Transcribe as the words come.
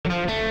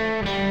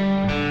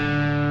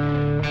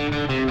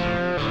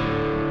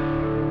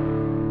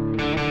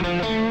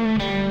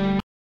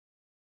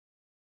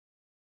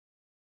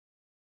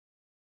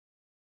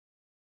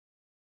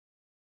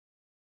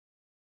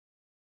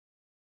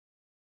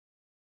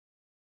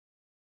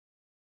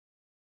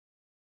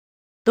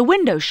The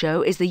Windows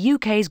Show is the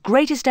UK's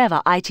greatest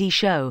ever IT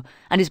show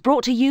and is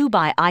brought to you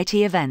by IT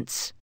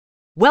Events.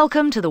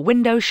 Welcome to the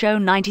Windows Show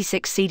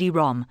 96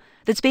 CD-ROM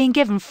that's being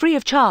given free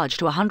of charge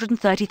to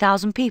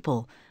 130,000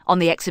 people on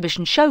the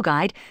exhibition show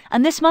guide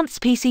and this month's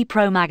PC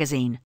Pro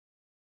magazine.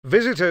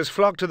 Visitors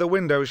flock to the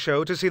Windows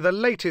Show to see the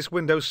latest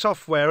Windows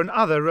software and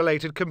other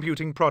related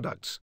computing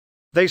products.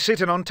 They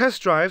sit in on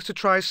test drives to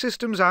try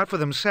systems out for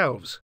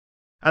themselves.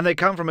 And they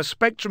come from a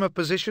spectrum of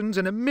positions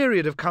in a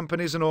myriad of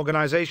companies and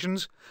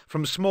organisations,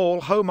 from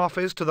small home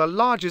office to the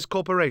largest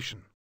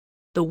corporation.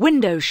 The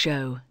Windows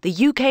Show, the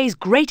UK's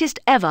greatest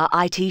ever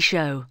IT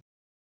show.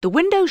 The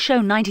Windows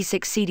Show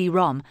 96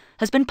 CD-ROM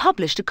has been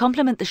published to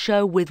complement the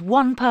show with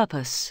one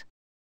purpose: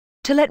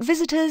 to let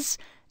visitors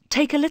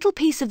take a little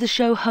piece of the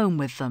show home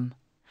with them.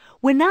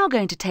 We're now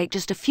going to take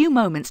just a few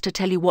moments to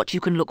tell you what you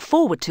can look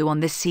forward to on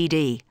this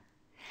CD.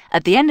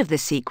 At the end of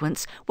this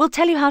sequence, we'll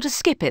tell you how to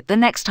skip it the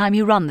next time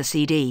you run the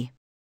CD.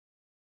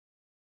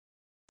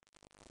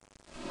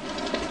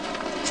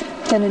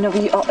 Ten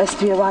nový OS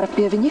VARP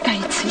je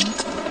vynikající.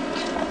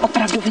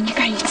 Opravdu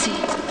vynikající.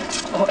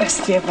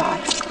 OS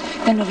VARP.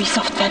 Ten nový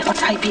software od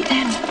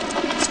IBM.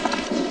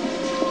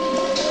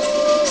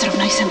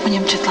 Zrovna jsem o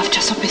něm četla v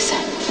časopise.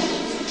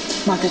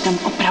 Máte tam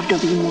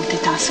opravdový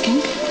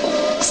multitasking?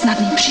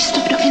 Snadný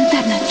přístup do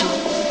internetu.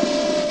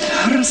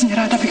 Hrozně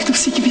ráda bych tu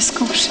síť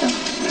vyzkoušel.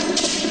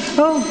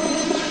 Oh,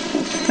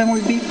 to je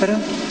můj beeper.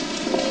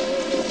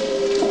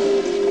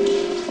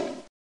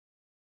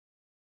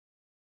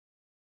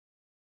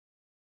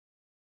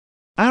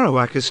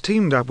 Arawak has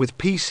teamed up with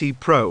PC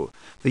Pro,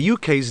 the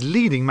UK's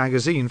leading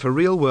magazine for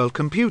real-world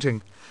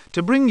computing,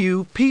 to bring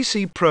you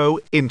PC Pro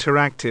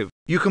Interactive.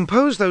 You can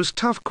pose those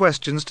tough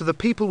questions to the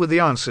people with the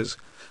answers,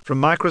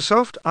 from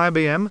Microsoft,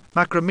 IBM,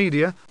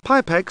 Macromedia,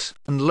 Pipex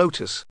and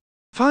Lotus.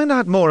 Find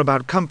out more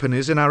about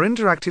companies in our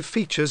interactive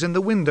features in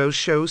the Windows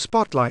Show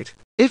Spotlight.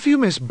 If you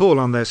miss Bull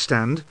on their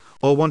stand,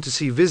 or want to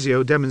see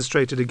Visio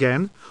demonstrated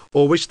again,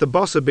 or wish the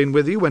boss had been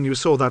with you when you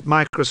saw that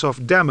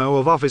Microsoft demo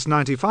of Office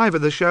 95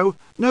 at the show,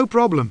 no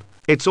problem.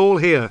 It's all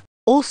here.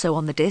 Also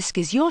on the disc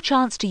is your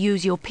chance to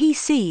use your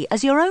PC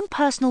as your own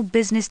personal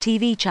business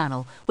TV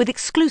channel with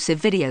exclusive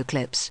video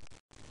clips.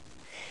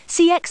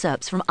 See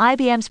excerpts from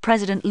IBM's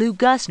President Lou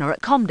Gerstner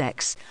at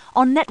Comdex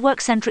on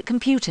network-centric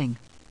computing.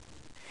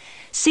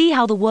 See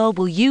how the world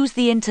will use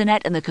the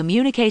Internet and the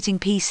communicating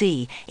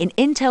PC in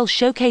Intel's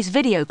showcase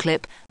video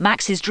clip,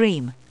 Max's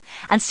Dream,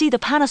 and see the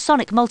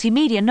Panasonic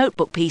Multimedia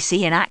Notebook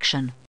PC in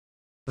action.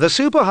 The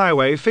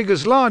Superhighway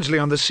figures largely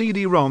on the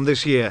CD-ROM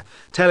this year,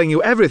 telling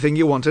you everything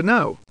you want to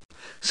know.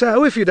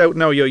 So if you don't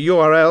know your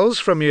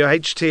URLs from your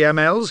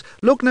HTMLs,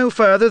 look no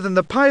further than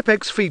the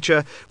Pipex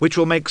feature, which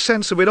will make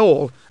sense of it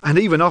all and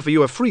even offer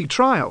you a free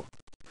trial.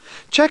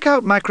 Check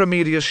out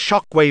Macromedia's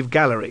Shockwave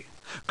Gallery.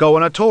 Go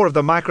on a tour of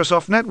the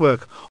Microsoft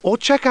network, or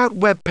check out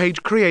web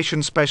page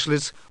creation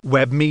specialists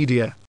Web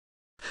Media.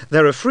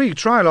 There are free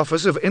trial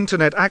offers of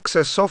Internet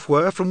access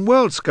software from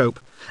WorldScope,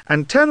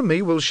 and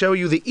Tell.me will show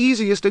you the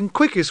easiest and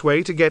quickest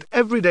way to get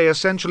everyday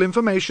essential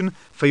information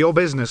for your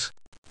business.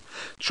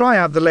 Try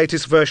out the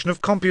latest version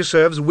of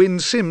CompuServe's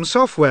WinSim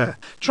software.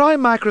 Try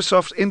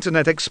Microsoft's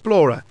Internet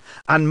Explorer,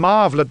 and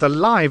marvel at the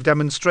live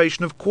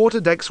demonstration of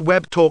Quarterdec's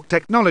Web Talk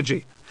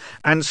technology.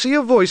 And see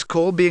a voice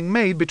call being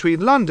made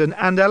between London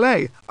and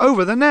LA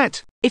over the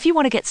net. If you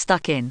want to get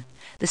stuck in,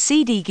 the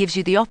CD gives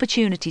you the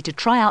opportunity to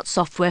try out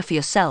software for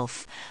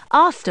yourself,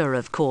 after,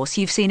 of course,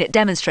 you've seen it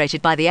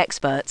demonstrated by the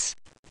experts.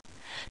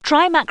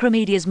 Try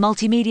Macromedia's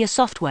multimedia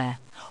software,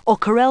 or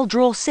Corel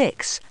Draw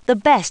 6, the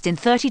best in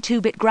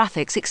 32-bit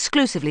graphics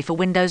exclusively for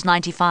Windows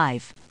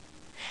 95.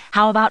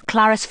 How about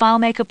Claris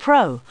FileMaker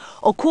Pro,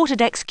 or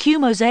Quarterdec's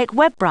QMosaic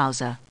web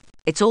browser?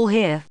 It's all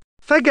here.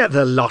 Forget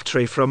the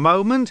lottery for a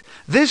moment.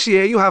 This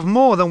year you have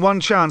more than one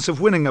chance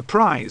of winning a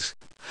prize.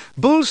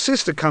 Bull's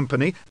sister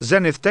company,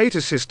 Zenith Data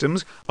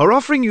Systems, are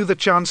offering you the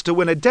chance to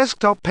win a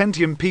desktop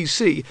Pentium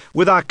PC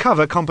with our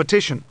cover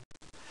competition.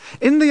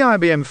 In the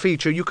IBM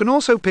feature you can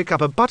also pick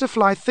up a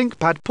Butterfly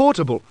ThinkPad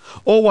Portable,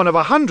 or one of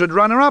 100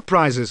 runner-up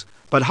prizes.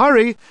 But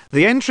hurry,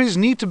 the entries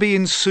need to be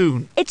in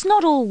soon. It's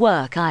not all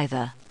work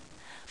either.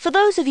 For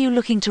those of you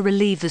looking to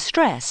relieve the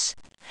stress,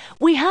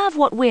 we have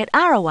what we at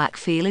Arawak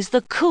feel is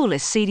the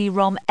coolest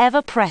CD-ROM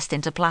ever pressed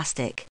into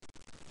plastic.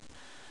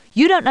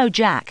 You Don't Know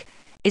Jack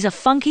is a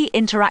funky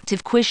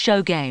interactive quiz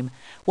show game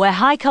where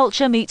high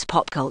culture meets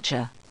pop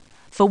culture.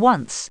 For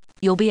once,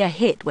 you'll be a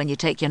hit when you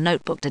take your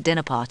notebook to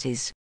dinner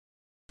parties.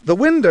 The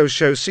Windows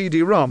Show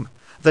CD-ROM,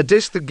 the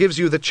disc that gives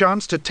you the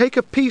chance to take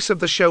a piece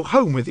of the show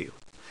home with you.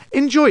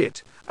 Enjoy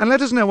it and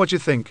let us know what you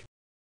think.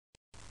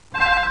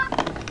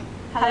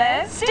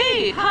 Hello?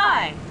 Steve,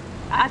 hi.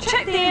 I've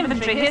checked the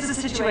inventory. Here's the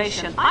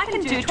situation. I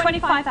can do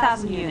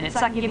 25,000 units.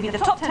 I can give you the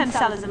top 10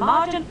 sellers in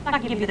margin. I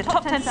can give you the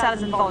top 10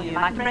 sellers in volume.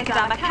 I can break it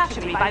down by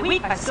category, by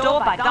week, by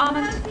store, by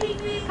garment.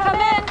 Come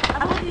in.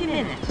 I'll be a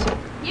minute.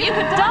 You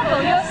could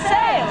double your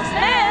sales.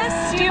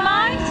 Miss, do you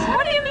mind?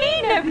 What do you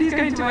mean nobody's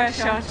going to wear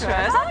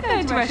chartreuse? I'm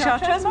going to wear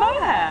chartreuse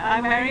mohair.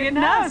 I'm wearing it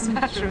now, as a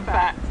matter of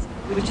fact.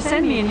 Would you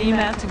send me an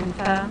email to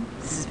confirm?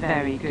 This is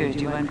very good.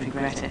 You won't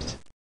regret it.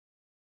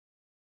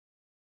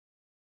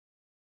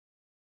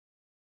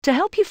 To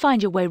help you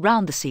find your way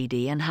round the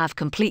CD and have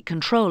complete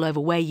control over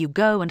where you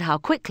go and how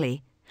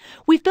quickly,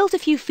 we've built a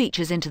few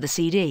features into the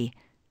CD.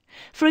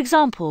 For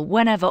example,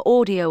 whenever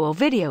audio or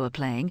video are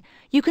playing,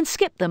 you can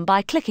skip them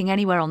by clicking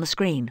anywhere on the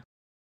screen.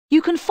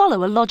 You can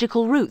follow a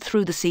logical route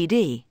through the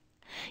CD.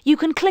 You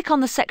can click on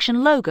the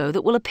section logo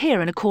that will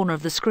appear in a corner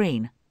of the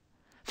screen.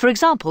 For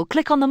example,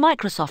 click on the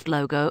Microsoft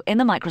logo in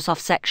the Microsoft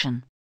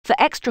section. For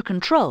extra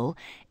control,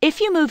 if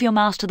you move your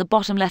mouse to the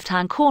bottom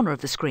left-hand corner of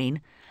the screen,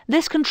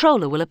 this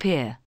controller will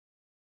appear.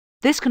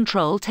 This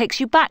control takes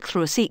you back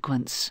through a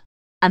sequence,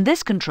 and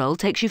this control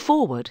takes you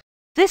forward.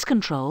 This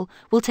control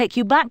will take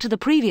you back to the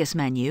previous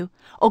menu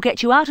or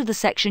get you out of the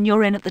section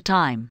you're in at the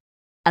time.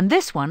 And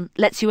this one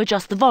lets you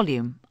adjust the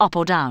volume, up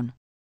or down.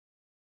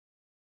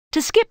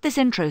 To skip this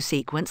intro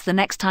sequence the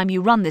next time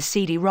you run this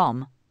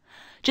CD-ROM,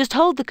 just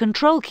hold the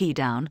Control key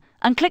down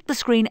and click the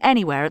screen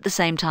anywhere at the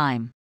same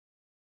time.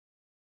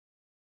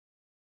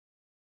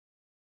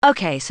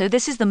 OK, so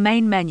this is the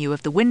main menu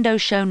of the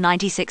Windows Show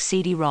 96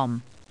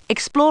 CD-ROM.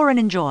 Explore and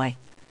enjoy.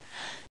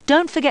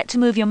 Don't forget to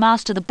move your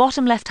mouse to the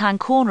bottom left-hand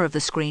corner of the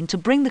screen to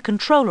bring the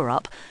controller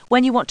up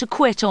when you want to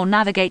quit or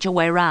navigate your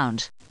way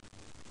around.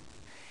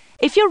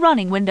 If you're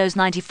running Windows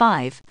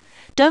 95,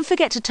 don't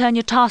forget to turn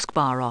your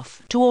taskbar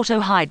off to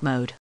auto-hide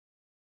mode.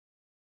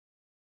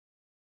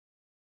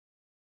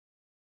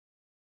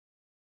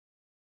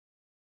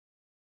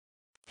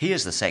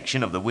 Here's the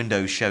section of the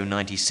Windows Show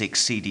 96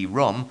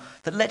 CD-ROM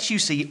that lets you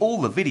see all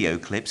the video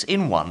clips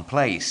in one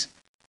place.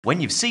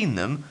 When you've seen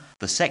them,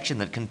 the section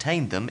that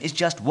contained them is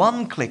just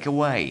one click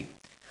away.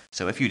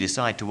 So if you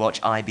decide to watch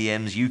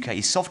IBM's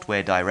UK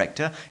Software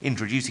Director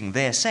introducing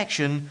their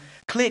section,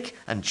 click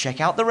and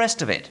check out the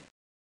rest of it.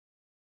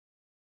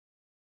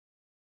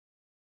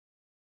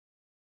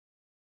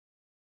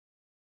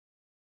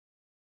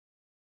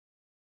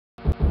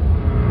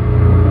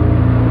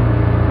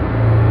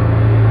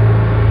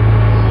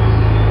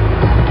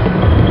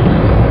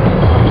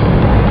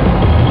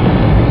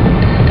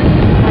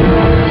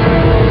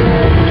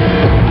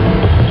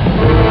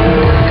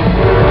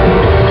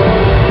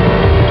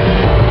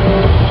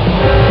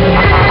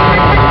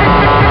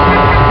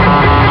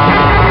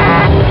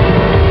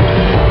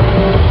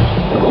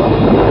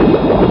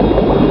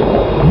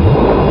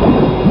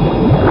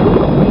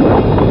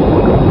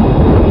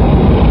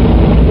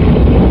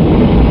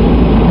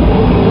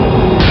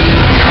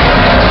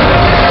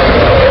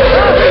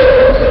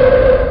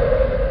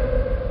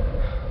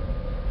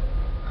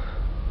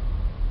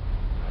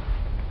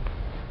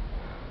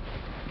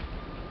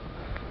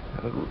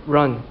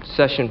 Run,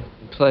 session,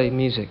 play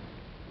music.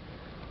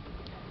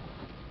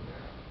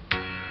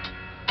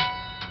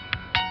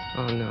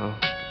 Oh no,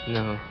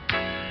 no,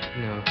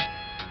 no.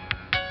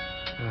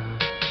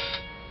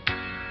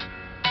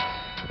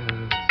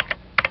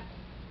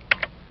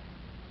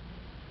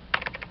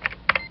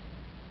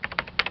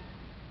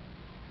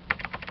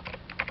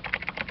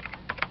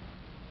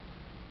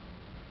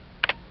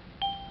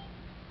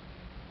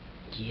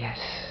 Yes.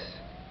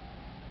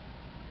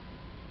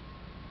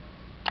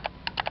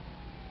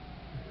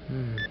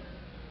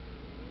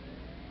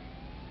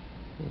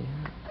 Yeah.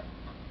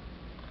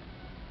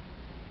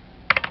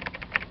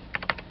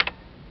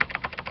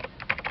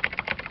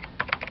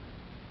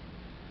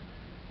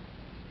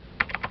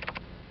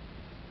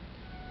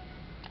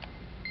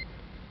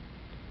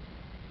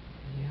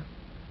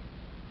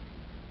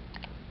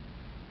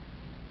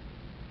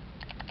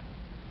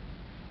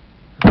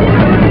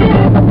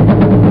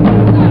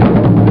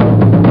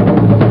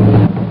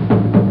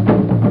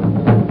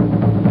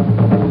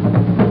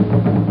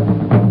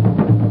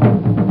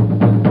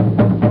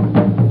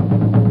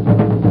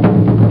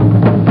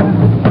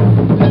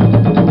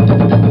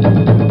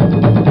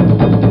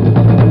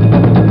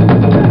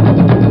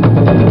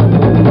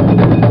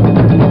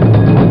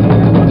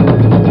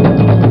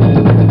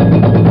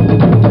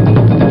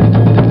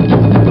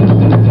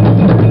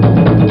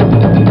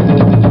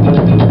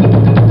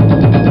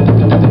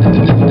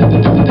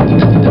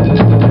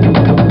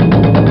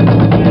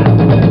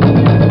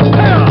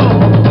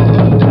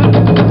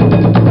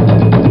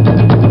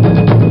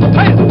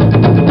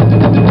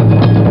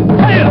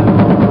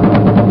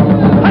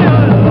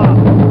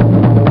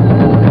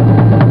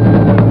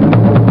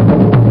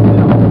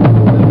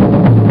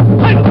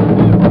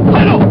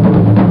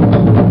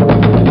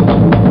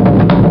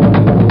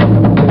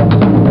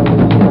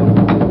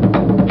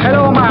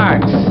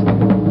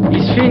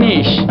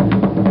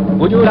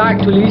 Would you like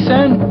to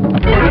listen?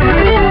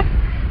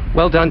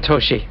 Well done,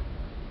 Toshi.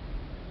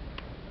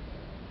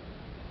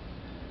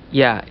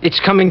 Yeah,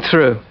 it's coming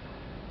through.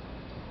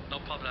 No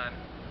problem.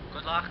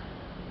 Good luck.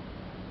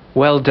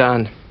 Well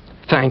done.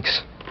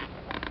 Thanks.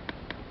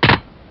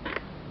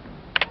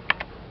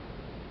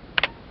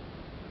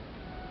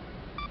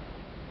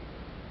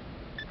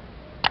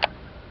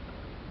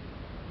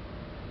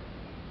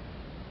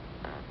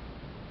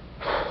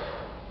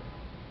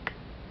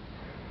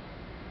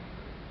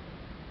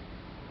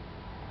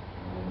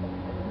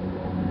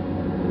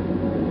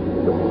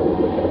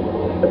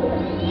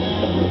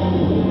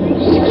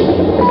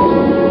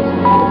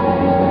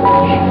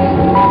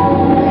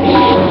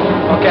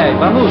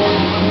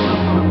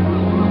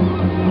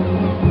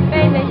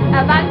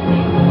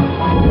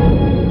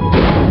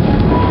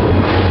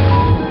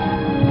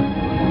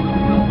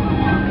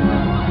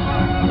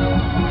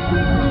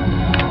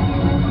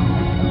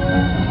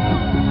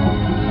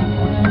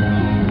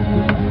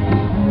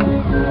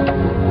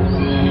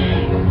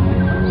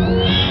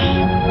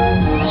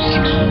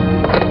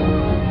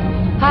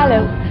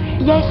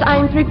 Yes,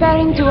 I'm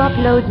preparing to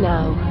upload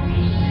now.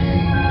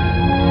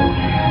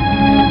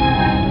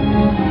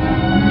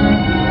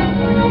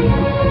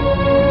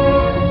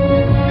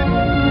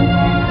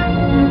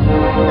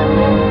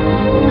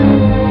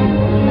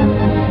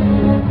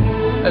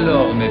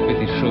 Alors, mes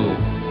petits choux,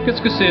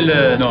 qu'est-ce que c'est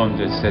le nom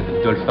de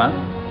cette dolphin?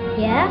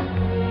 Pierre?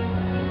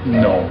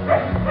 Non.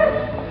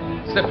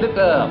 C'est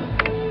Flipper.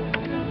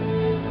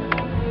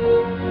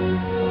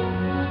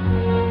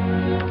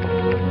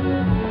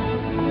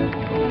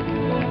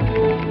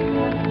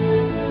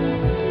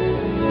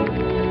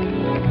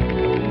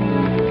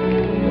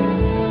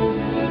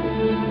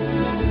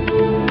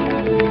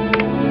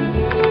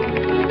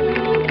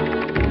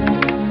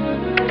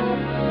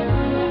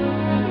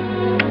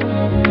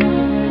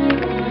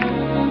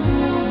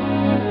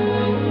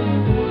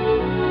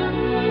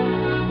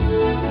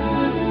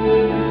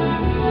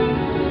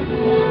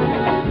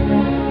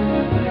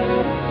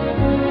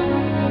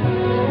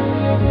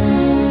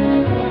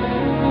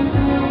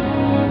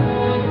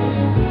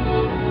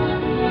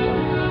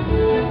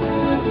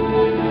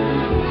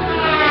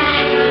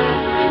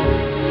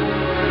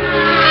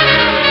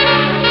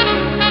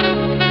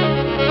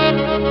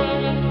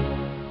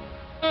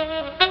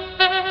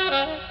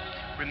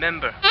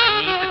 Remember,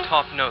 I need the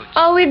top notes.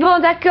 Oh oui, bon,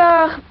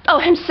 d'accord. Oh,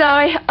 I'm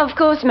sorry. Of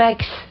course,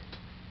 Max.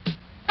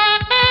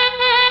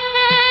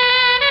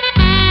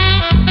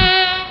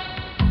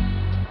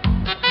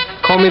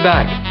 Call me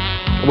back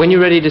when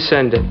you're ready to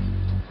send it.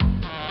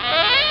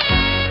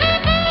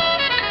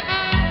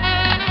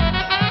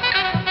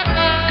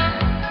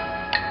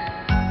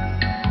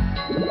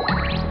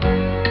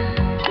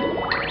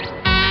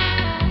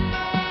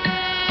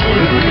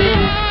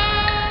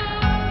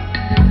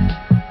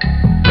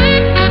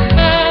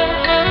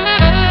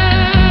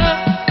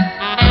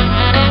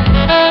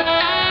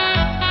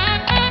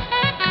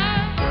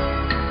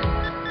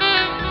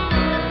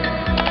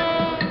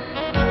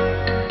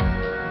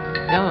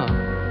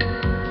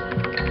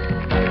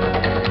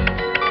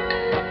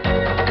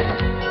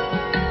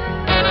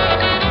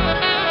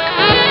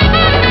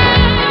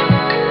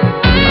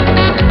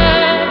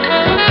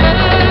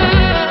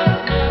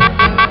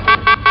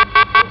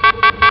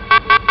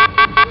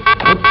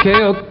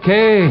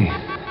 Okay.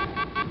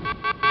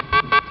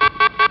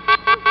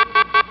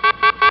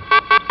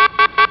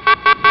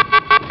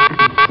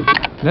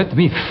 Let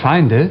me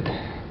find it.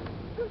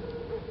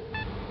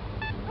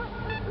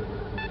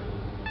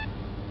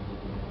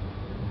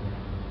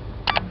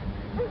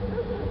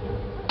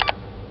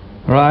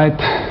 Right.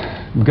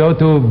 Go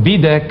to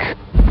B deck.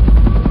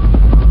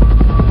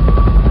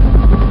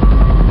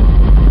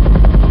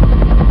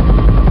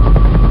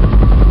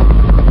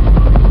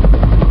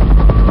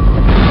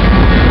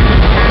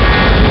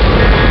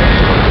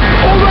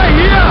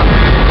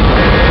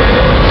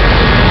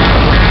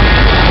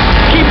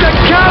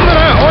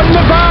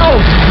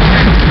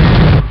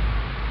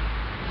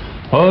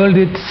 Hold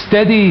it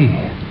steady.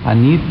 I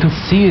need to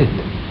see it.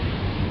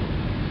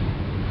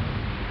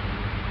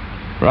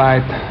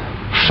 Right.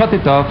 Shut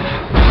it off.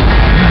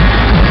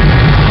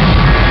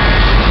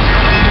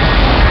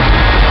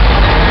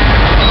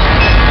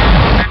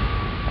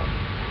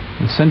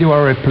 We'll send you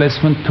our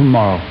replacement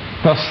tomorrow.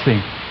 First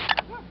thing.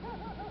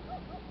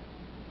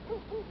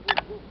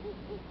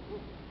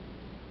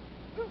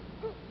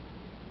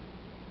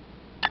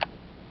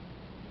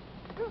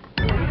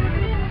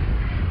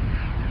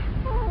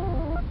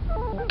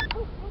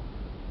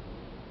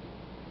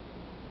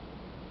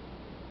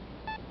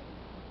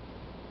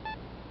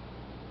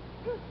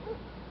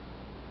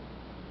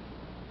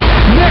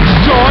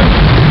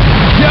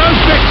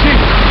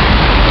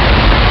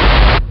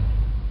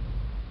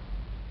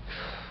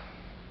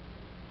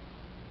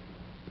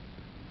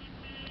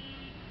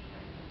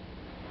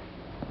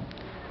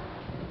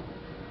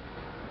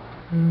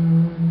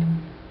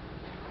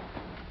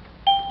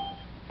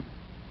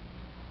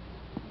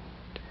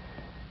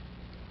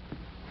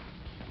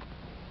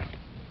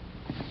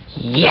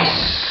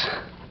 Yes!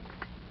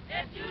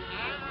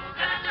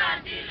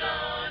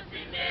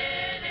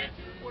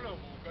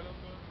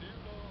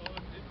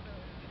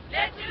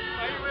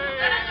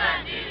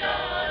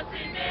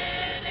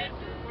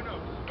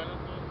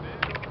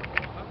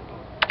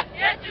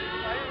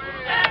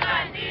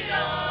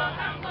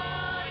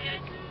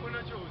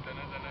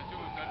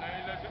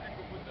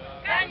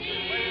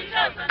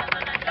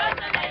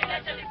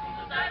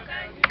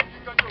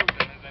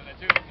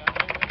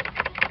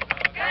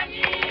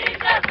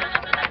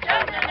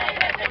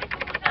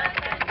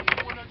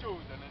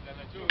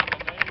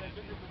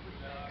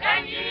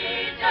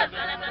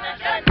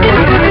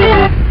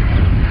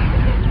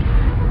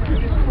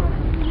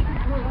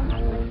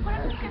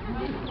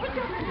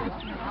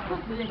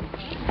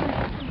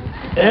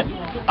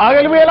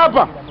 Agelwela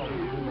hapa.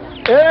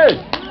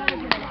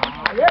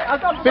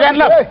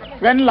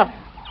 Venla.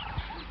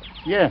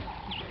 Yeah.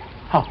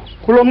 Ha,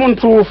 kulo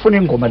muntu ufuna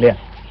ingoma leya.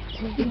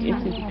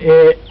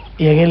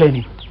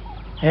 Yekeleni.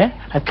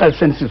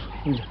 Aqaliseni sizo.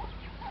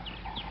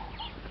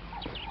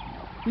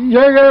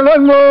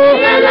 Yegelanmo.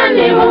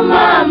 Yegelani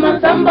umama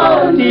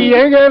samboni.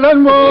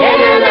 Yegelanmo.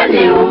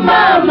 Yegelani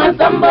umama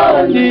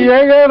samboni.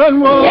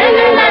 Yegelanmo.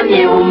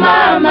 Yegelani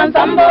umama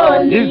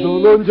samboni.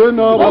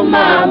 Izolonjena.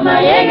 Umama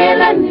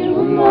yegelani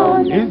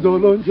umoni.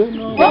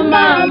 Izolonjena.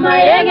 Umama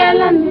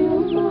yegelani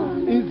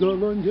umoni.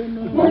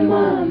 Izolonjena.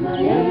 Umama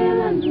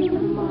yegelani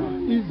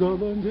umoni.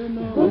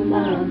 Izolonjena.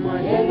 Umama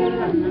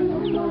yegelani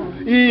umoni.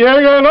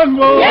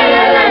 Yegelanmo.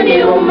 Yegelani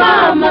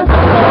umama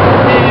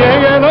samboni.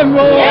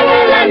 Yegelanmo.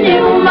 Yegelani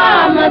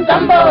umama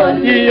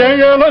samboni.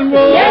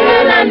 Yegelanmo.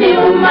 Yegelani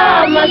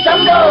umama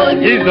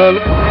samboni.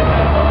 Izolonjena.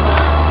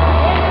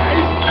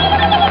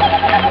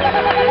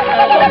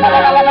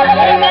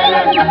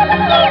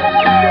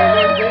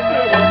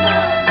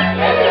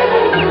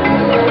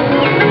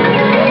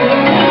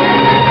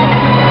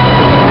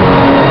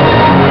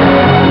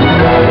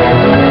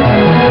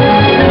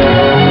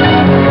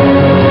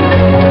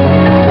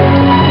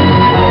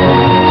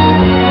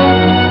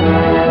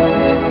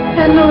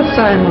 Hello,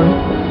 Simon.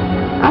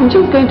 I'm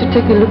just going to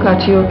take a look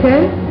at you,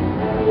 okay?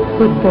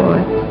 Good boy.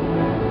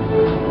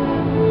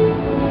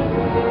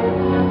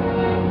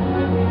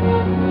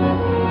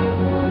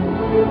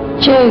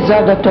 Is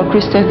that Dr.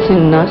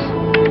 Christensen, nurse?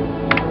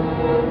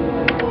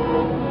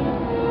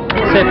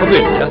 Se på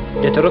bilden,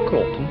 det är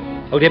kroppen.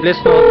 Och det blir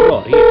snart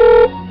bra igen.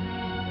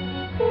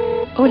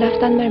 Olaf,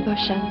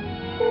 tandborsten.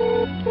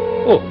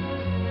 Oh.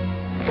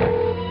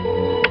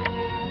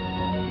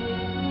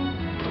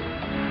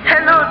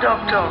 Hello,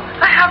 doctor.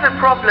 I have a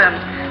problem.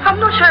 I'm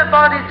not sure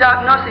about this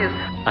diagnosis.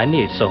 I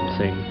need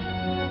something.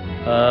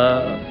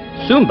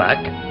 Soon back.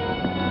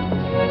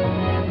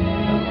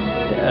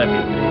 Där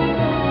vill vi.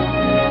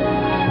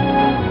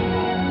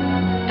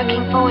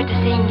 Looking forward to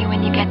seeing you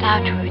when you get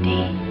out,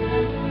 Rudy.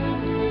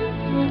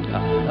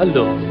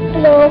 Hello.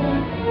 Hello.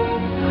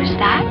 Who's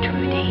that,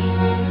 Rudy?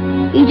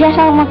 You just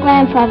saw my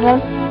grandfather.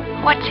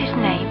 What's his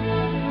name?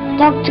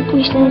 Dr.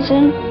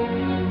 Christensen.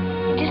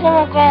 You just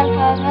saw my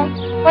grandfather.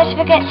 Always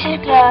forgets his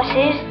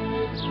glasses.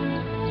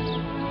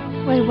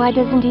 Well, why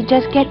doesn't he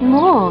just get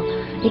more?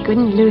 He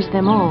couldn't lose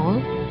them all.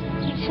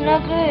 It's no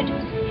good.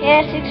 He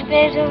has 6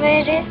 pairs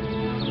already.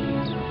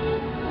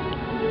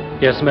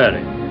 Yes,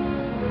 Mary.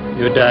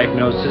 Your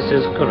diagnosis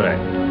is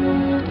correct.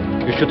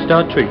 You should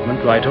start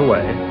treatment right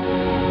away.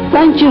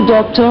 Thank you,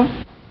 Doctor.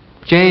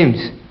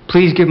 James,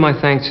 please give my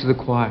thanks to the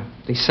choir.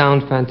 They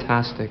sound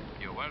fantastic.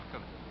 You're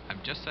welcome. I'm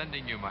just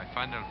sending you my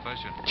final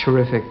version.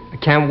 Terrific. I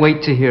can't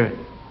wait to hear it.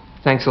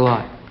 Thanks a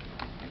lot.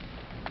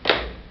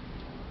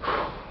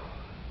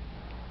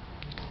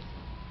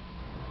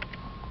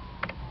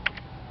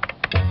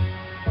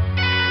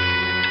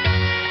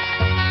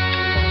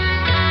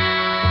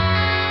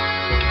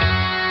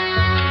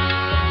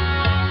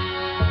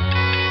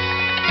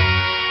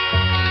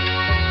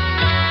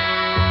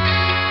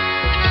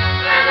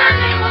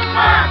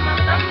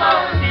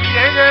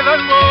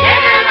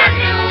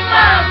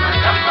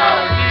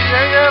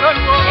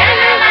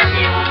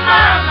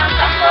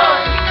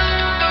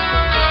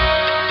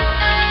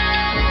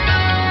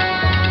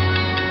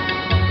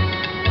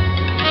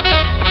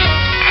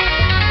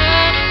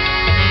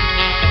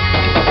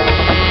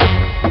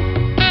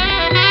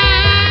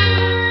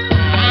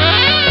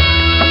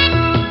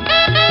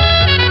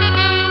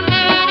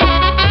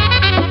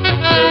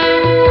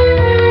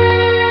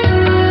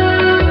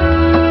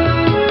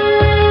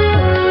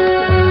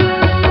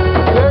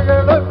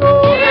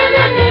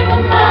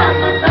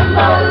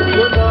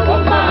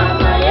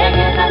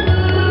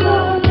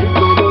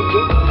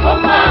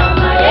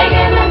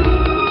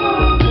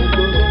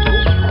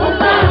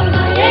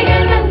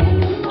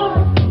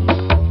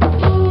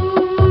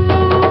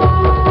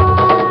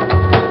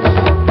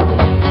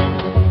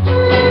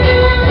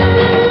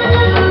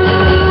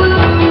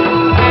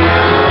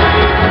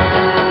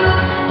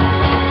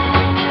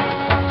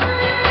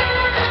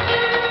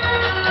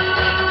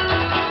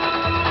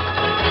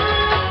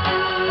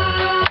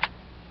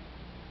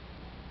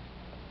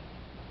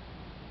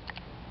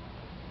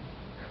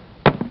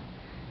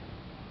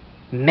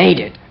 Made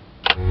it.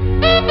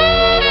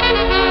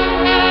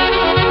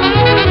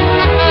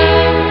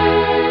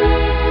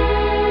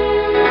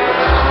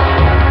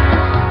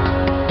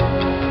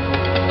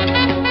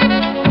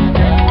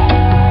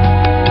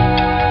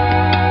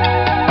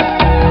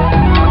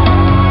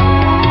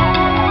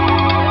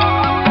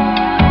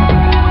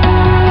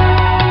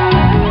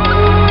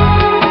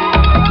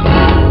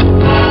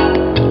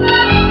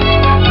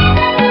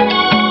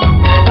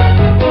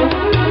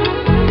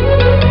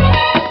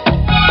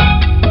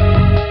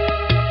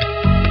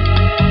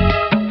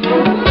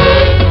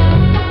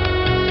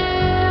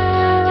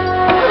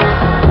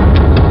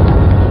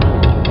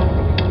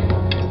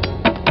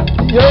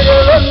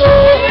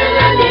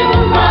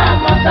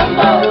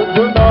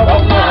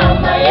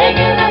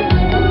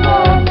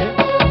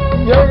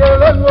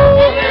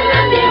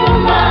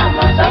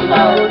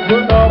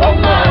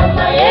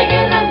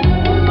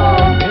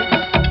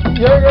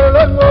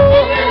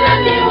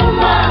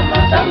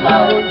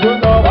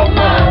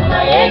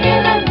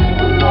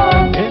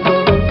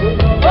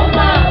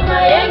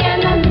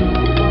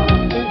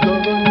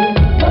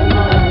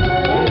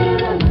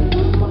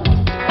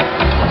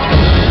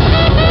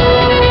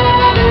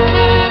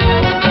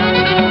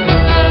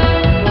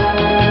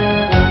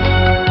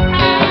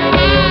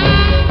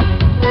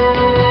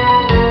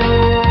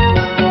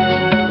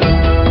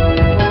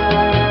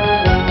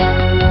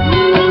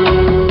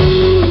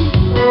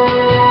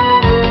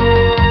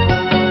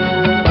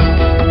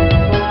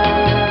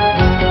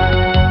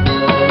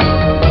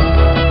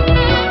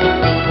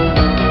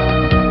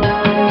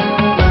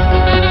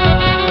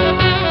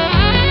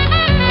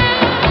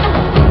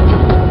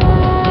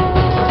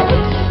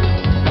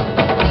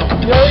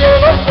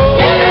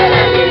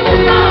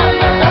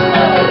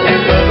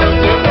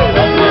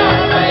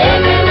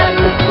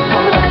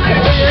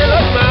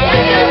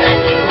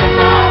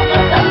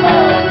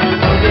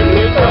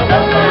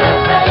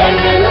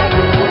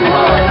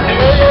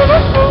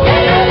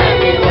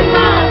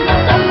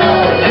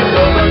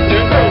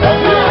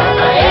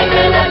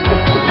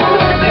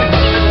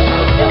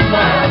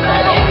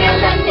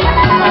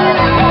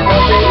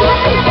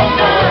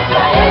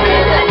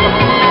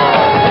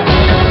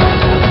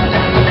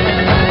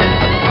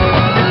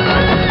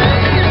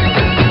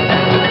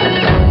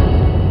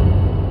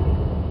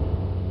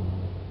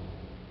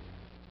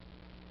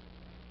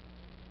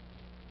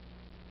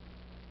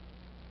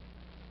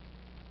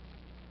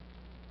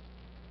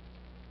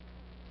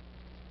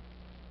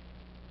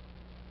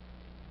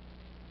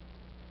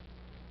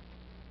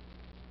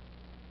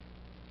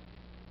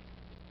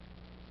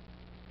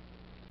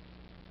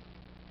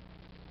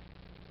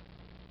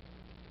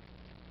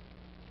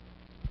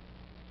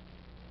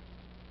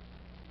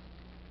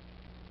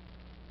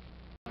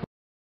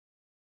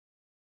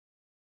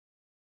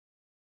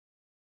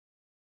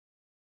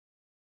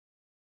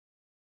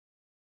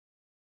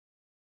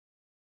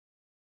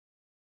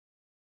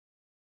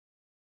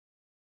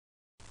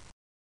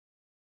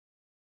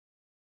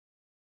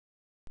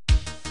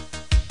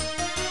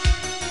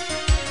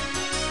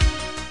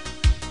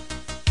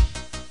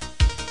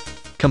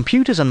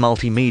 Computers and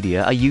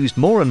multimedia are used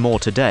more and more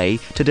today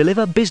to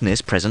deliver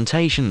business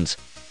presentations.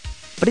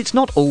 But it's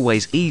not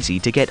always easy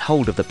to get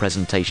hold of the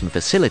presentation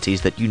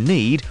facilities that you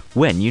need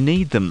when you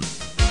need them.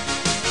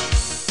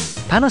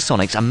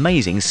 Panasonic's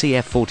amazing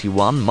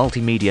CF41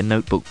 multimedia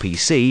notebook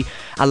PC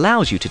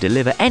allows you to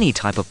deliver any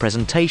type of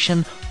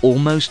presentation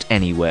almost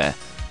anywhere.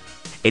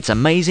 Its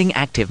amazing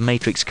active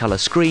matrix color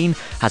screen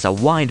has a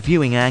wide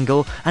viewing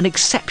angle and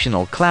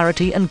exceptional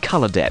clarity and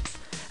color depth,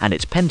 and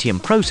its Pentium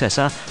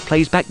processor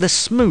plays back the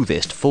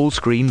smoothest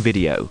full-screen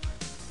video.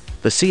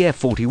 The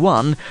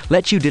CF41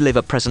 lets you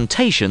deliver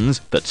presentations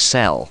that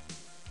sell.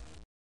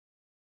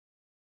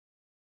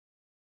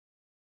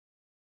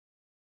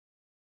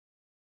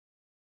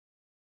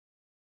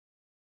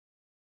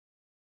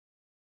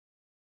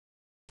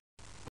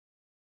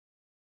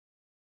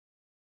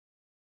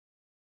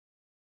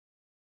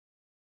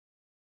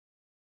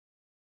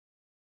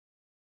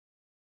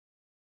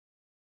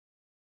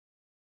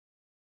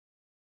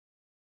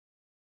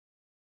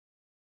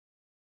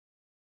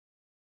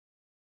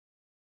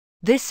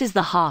 This is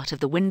the heart of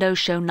the Windows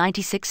Show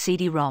 96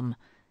 CD-ROM.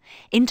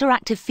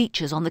 Interactive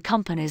features on the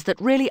companies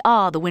that really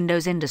are the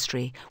Windows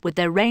industry with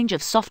their range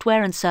of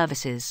software and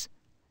services.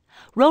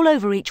 Roll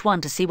over each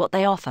one to see what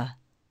they offer.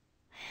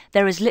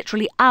 There is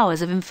literally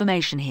hours of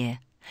information here.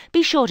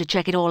 Be sure to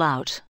check it all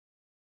out.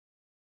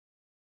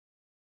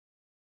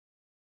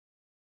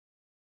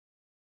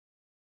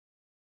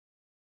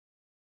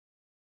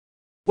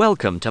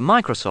 Welcome to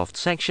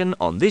Microsoft's section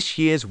on this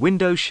year's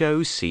Windows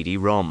Show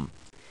CD-ROM.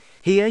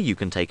 Here you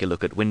can take a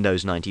look at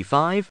Windows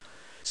 95,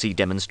 see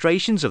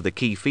demonstrations of the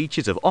key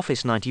features of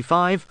Office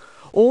 95,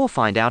 or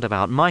find out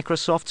about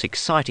Microsoft's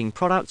exciting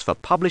products for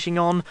publishing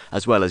on,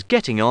 as well as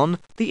getting on,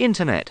 the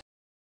Internet.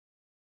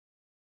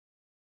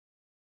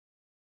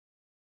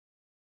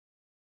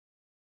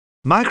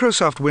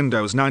 Microsoft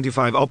Windows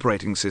 95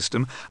 operating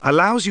system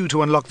allows you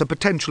to unlock the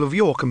potential of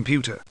your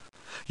computer.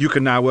 You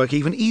can now work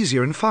even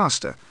easier and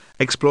faster,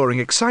 exploring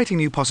exciting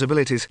new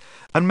possibilities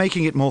and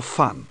making it more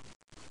fun.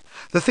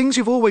 The things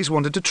you've always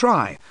wanted to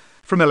try,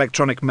 from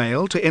electronic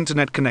mail to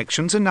internet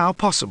connections, are now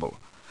possible.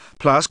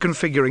 Plus,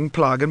 configuring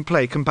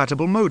plug-and-play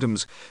compatible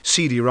modems,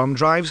 CD-ROM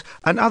drives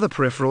and other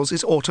peripherals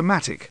is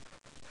automatic.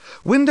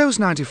 Windows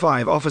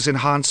 95 offers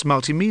enhanced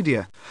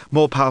multimedia,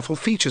 more powerful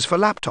features for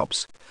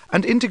laptops,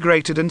 and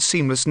integrated and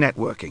seamless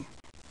networking.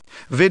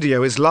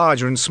 Video is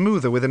larger and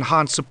smoother with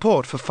enhanced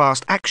support for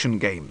fast action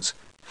games,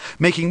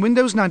 making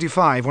Windows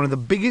 95 one of the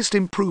biggest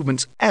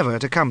improvements ever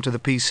to come to the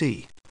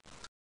PC.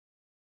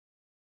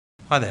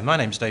 Hi there, my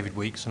name's David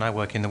Weeks and I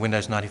work in the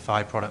Windows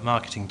 95 product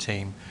marketing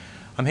team.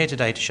 I'm here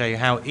today to show you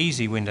how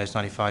easy Windows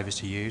 95 is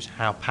to use,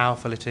 how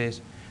powerful it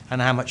is,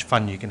 and how much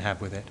fun you can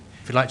have with it.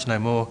 If you'd like to know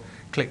more,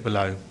 click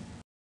below.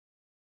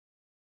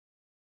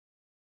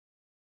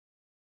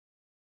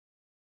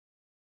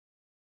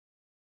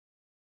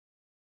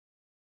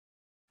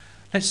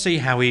 Let's see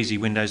how easy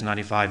Windows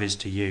 95 is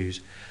to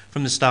use.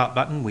 From the Start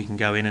button, we can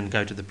go in and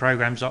go to the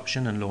Programs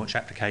option and launch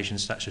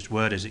applications such as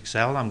Word as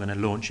Excel. I'm going to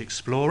launch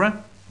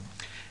Explorer.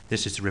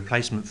 This is the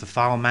replacement for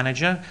File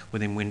Manager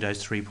within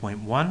Windows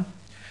 3.1.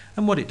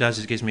 And what it does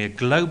is it gives me a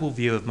global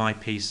view of my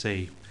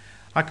PC.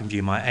 I can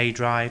view my A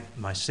drive,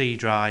 my C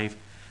drive,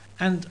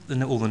 and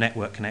all the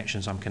network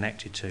connections I'm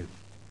connected to.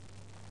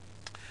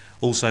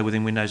 Also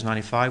within Windows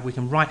 95 we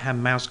can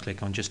right-hand mouse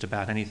click on just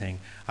about anything.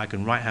 I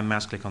can right-hand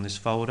mouse click on this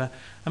folder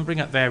and bring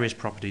up various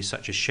properties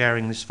such as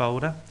sharing this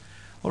folder,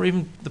 or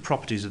even the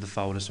properties of the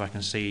folder so I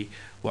can see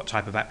what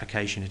type of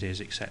application it is,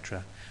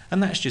 etc.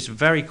 And that's just a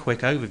very quick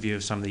overview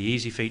of some of the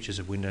easy features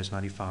of Windows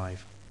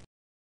 95.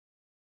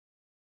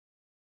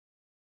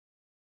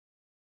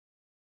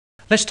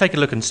 Let's take a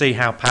look and see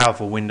how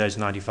powerful Windows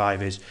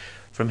 95 is.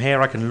 From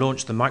here I can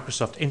launch the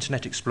Microsoft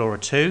Internet Explorer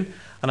 2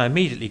 and I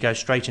immediately go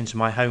straight into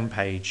my home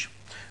page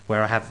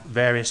where I have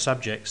various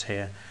subjects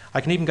here.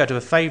 I can even go to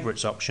a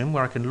Favorites option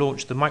where I can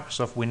launch the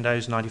Microsoft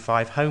Windows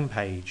 95 home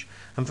page.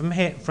 And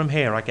from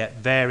here I get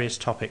various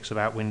topics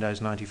about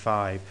Windows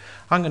 95.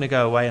 I'm going to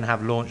go away and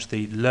have launched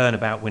the Learn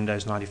About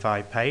Windows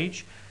 95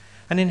 page.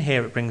 And in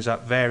here it brings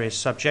up various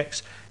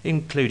subjects,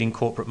 including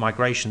corporate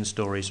migration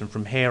stories. And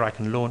from here I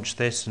can launch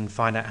this and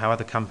find out how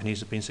other companies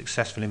have been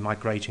successful in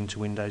migrating to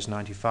Windows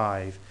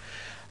 95.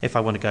 If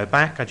I want to go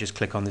back, I just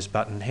click on this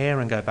button here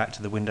and go back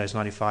to the Windows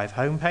 95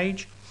 home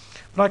page.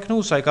 But I can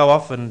also go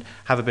off and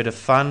have a bit of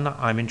fun.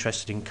 I'm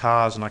interested in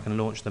cars and I can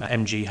launch the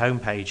MG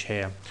homepage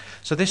here.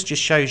 So this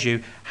just shows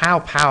you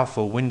how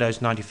powerful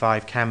Windows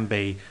 95 can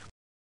be.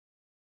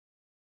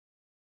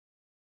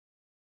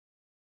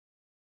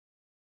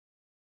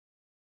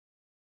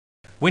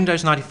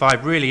 Windows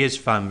 95 really is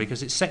fun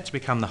because it's set to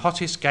become the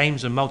hottest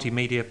games and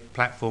multimedia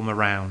platform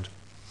around.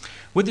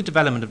 With the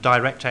development of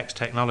DirectX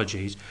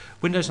technologies,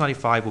 Windows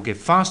 95 will give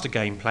faster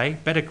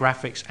gameplay, better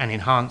graphics and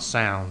enhanced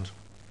sound.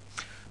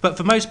 But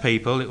for most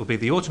people it will be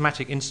the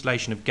automatic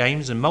installation of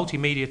games and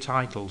multimedia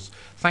titles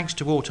thanks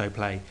to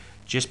autoplay.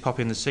 Just pop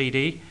in the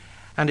CD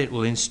and it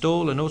will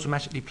install and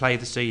automatically play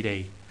the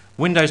CD.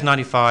 Windows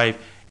 95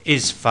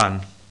 is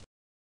fun.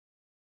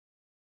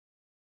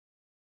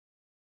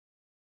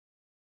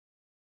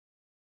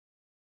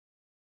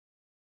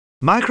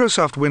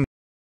 Microsoft Windows.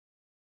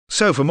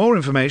 So for more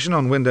information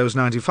on Windows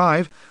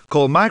 95,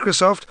 call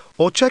Microsoft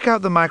or check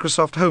out the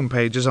Microsoft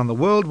homepages on the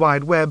World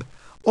Wide Web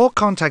or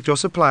contact your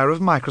supplier of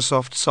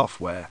Microsoft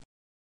software.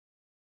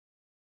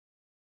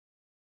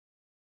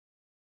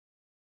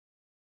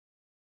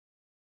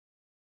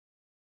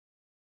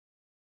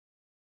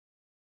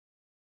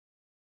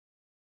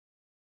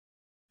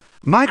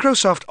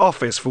 Microsoft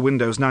Office for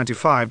Windows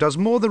 95 does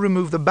more than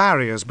remove the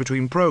barriers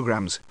between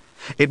programs.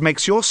 It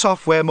makes your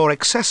software more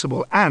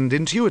accessible and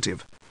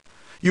intuitive.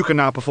 You can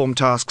now perform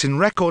tasks in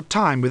record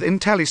time with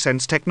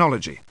IntelliSense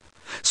technology.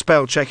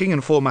 Spell checking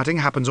and formatting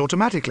happens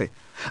automatically,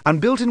 and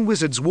built-in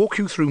wizards walk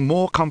you through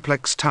more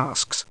complex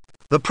tasks.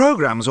 The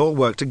programs all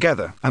work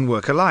together and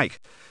work alike,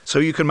 so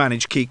you can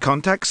manage key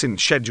contacts in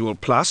Schedule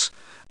Plus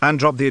and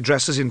drop the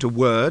addresses into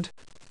Word,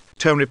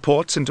 turn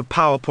reports into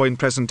PowerPoint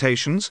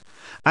presentations,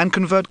 and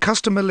convert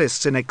customer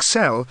lists in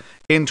Excel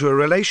into a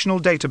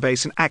relational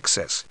database in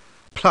Access,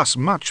 plus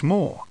much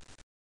more.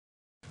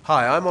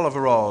 Hi, I'm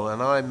Oliver Roll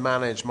and I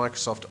manage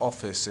Microsoft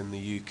Office in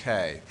the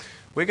UK.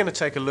 We're going to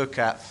take a look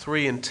at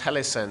 3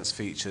 IntelliSense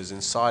features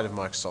inside of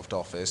Microsoft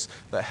Office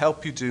that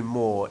help you do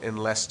more in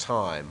less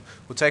time.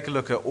 We'll take a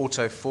look at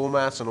auto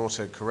format and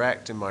auto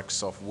correct in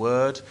Microsoft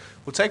Word.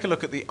 We'll take a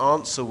look at the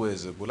answer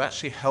wizard. We'll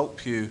actually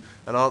help you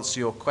and answer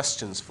your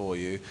questions for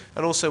you.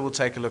 And also we'll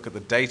take a look at the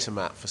data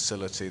map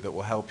facility that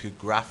will help you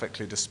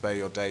graphically display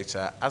your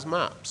data as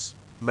maps.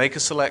 Make a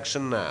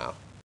selection now.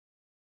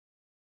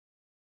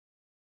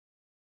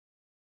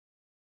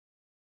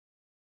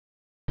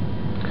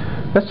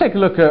 Let's take a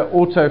look at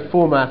auto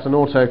format and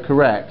auto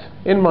correct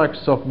in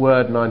Microsoft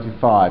Word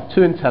 95, 2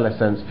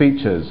 IntelliSense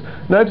features.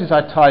 Notice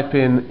I type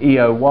in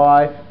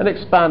EOY and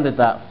expanded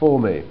that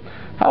for me.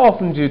 How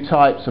often do you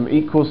type some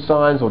equal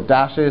signs or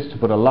dashes to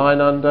put a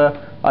line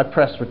under? I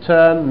press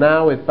return.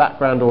 Now with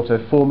background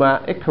auto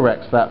format it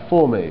corrects that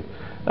for me.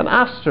 An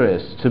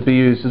asterisk to be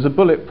used as a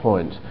bullet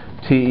point.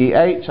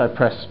 TEH, I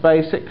press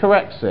space, it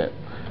corrects it.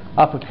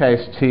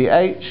 Uppercase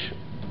TH.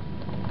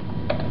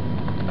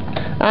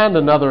 And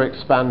another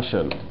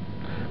expansion.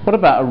 What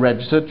about a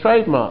registered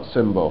trademark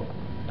symbol?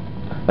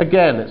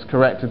 Again, it's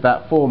corrected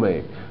that for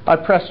me. I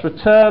press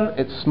return,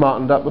 it's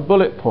smartened up the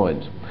bullet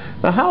point.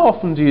 Now how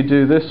often do you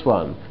do this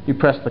one? You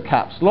press the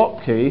caps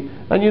lock key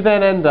and you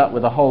then end up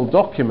with a whole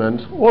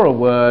document or a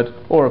word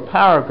or a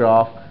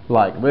paragraph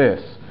like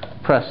this.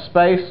 Press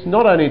space,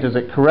 not only does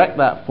it correct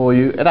that for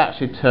you, it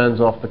actually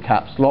turns off the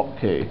caps lock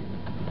key.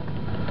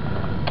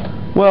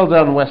 Well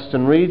done,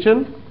 Western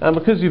region. And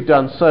because you've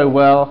done so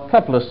well, a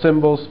couple of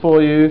symbols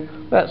for you.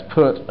 Let's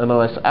put a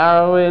nice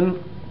arrow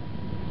in.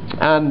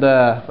 And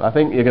I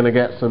think you're going to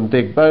get some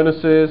dig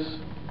bonuses.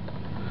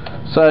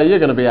 So you're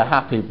going to be a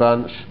happy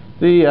bunch.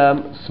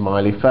 The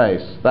smiley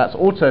face. That's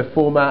auto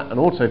format and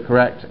auto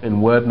correct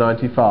in Word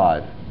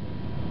 95.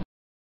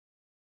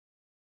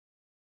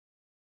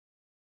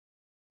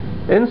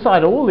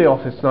 Inside all the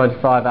Office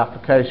 95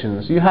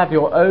 applications, you have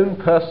your own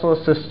personal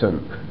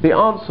assistant, the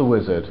Answer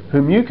Wizard,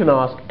 whom you can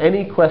ask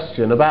any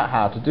question about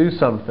how to do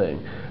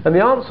something. And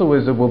the Answer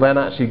Wizard will then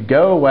actually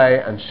go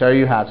away and show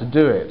you how to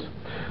do it.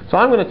 So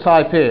I'm going to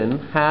type in,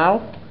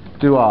 how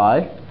do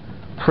I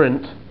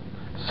print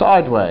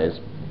sideways?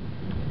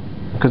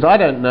 Because I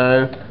don't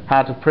know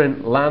how to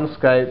print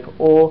landscape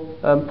or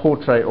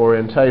portrait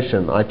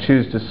orientation. I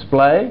choose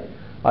display,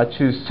 I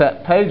choose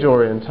set page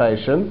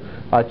orientation,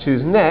 I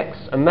choose next,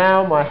 and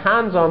now my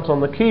hands aren't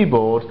on the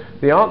keyboard.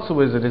 The Answer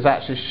Wizard is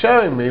actually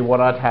showing me what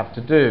I'd have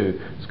to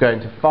do. It's going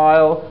to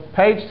File,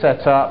 Page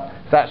Setup.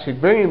 It's actually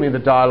bringing me the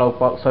dialog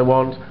box I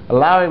want,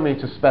 allowing me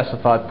to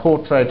specify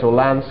portrait or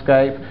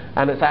landscape,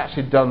 and it's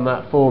actually done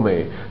that for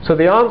me. So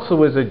the Answer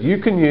Wizard you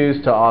can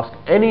use to ask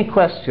any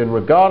question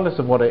regardless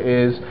of what it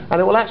is, and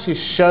it will actually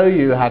show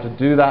you how to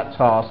do that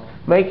task,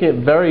 making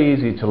it very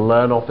easy to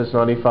learn Office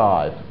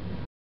 95.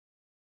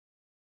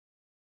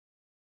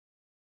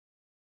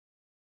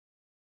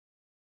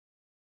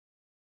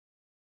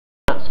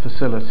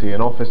 Facility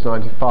in Office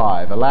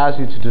 95 allows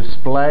you to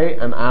display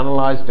and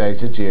analyze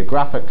data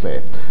geographically.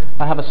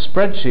 I have a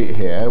spreadsheet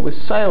here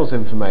with sales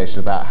information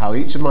about how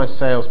each of my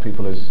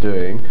salespeople is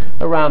doing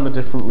around the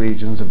different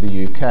regions of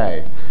the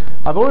UK.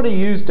 I've already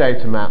used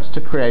data maps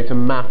to create a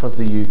map of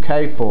the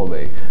UK for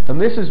me,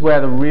 and this is where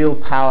the real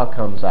power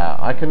comes out.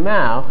 I can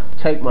now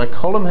take my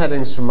column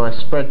headings from my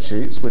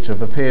spreadsheets, which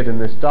have appeared in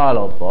this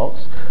dialog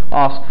box,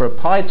 ask for a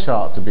pie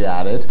chart to be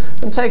added,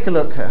 and take a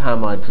look at how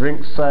my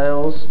drink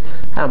sales,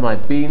 how my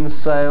bean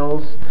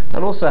sales,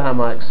 and also how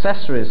my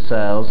accessories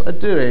sales are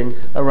doing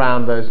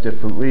around those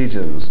different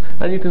regions.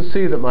 And you can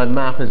see that my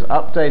map is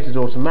updated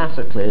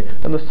automatically,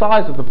 and the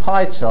size of the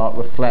pie chart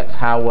reflects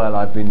how well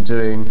I've been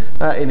doing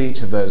in each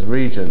of those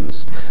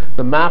regions.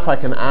 The map I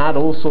can add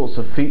all sorts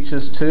of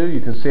features to.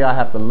 You can see I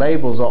have the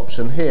labels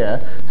option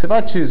here. So if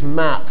I choose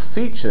map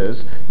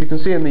features, you can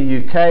see in the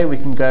UK we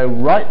can go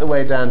right the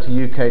way down to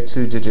UK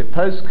 2-digit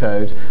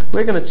postcode.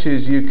 We're going to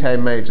choose UK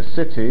major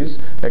cities,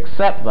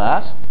 accept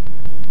that,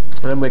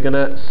 and we're going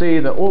to see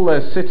that all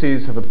those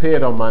cities have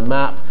appeared on my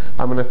map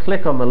I'm going to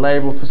click on the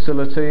label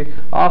facility,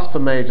 ask for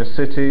major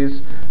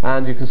cities,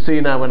 and you can see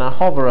now when I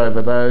hover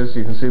over those,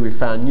 you can see we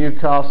found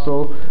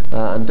Newcastle,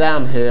 and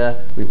down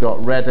here we've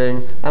got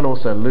Reading, and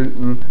also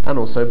Luton, and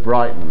also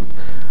Brighton.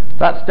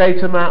 That's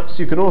data maps.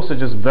 You can also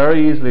just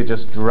very easily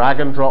just drag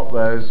and drop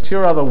those to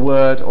your other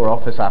Word or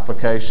Office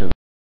applications.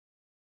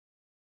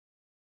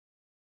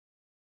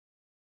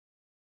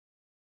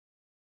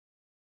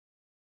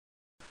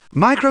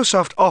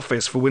 Microsoft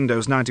Office for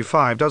Windows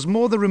 95 does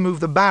more than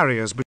remove the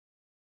barriers.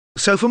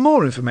 So for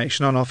more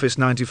information on Office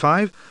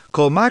 95,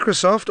 call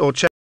Microsoft or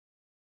check.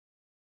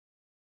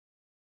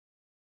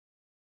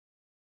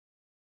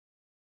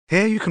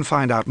 Here you can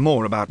find out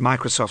more about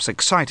Microsoft's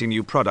exciting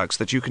new products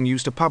that you can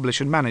use to publish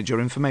and manage your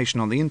information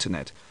on the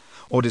Internet,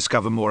 or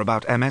discover more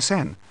about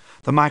MSN,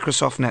 the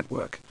Microsoft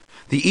Network,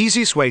 the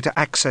easiest way to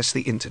access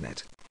the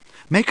Internet.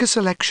 Make a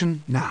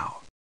selection now.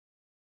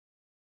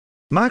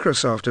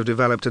 Microsoft have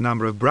developed a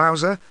number of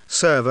browser,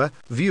 server,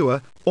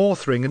 viewer,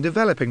 authoring and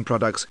developing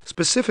products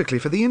specifically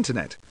for the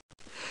Internet.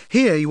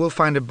 Here you will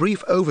find a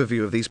brief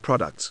overview of these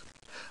products.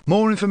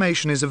 More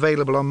information is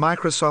available on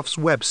Microsoft's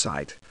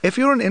website. If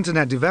you're an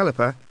Internet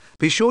developer,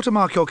 be sure to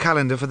mark your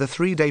calendar for the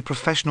 3-day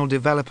Professional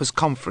Developers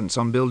Conference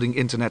on Building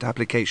Internet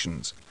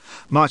Applications,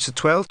 March the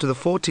 12th to the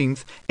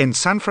 14th in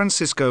San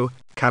Francisco,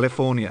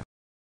 California.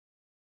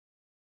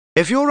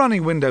 If you're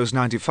running Windows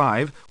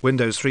 95,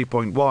 Windows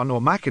 3.1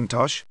 or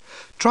Macintosh,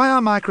 try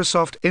our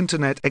Microsoft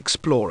Internet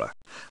Explorer,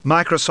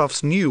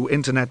 Microsoft's new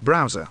Internet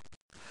browser.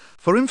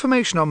 For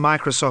information on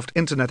Microsoft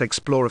Internet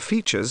Explorer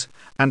features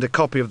and a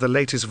copy of the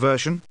latest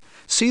version,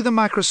 see the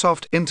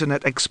Microsoft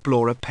Internet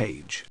Explorer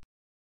page.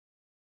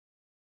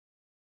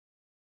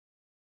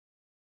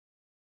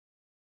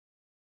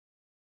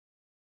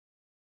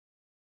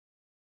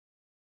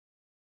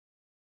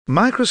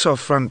 Microsoft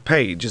Front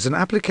Page is an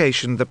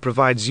application that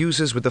provides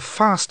users with the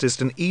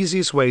fastest and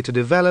easiest way to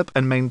develop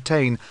and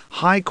maintain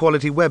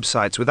high-quality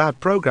websites without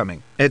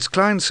programming. Its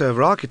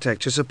client-server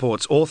architecture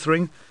supports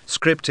authoring,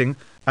 scripting,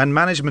 and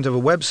management of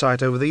a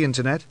website over the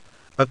Internet,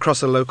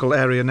 across a local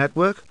area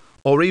network,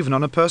 or even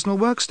on a personal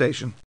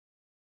workstation.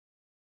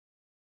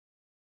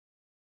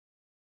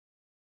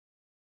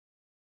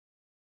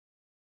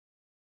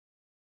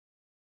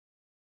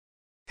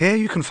 Here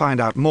you can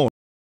find out more.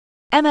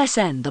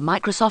 MSN, the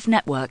Microsoft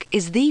Network,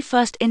 is the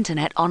first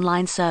Internet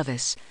online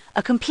service,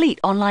 a complete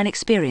online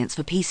experience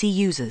for PC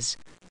users.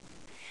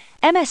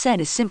 MSN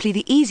is simply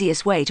the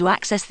easiest way to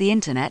access the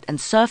Internet and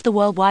surf the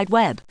World Wide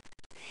Web.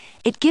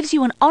 It gives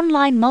you an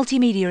online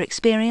multimedia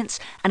experience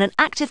and an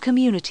active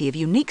community of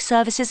unique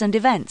services and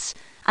events,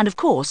 and of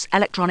course,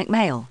 electronic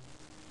mail.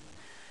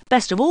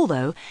 Best of all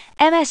though,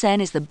 MSN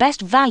is the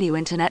best value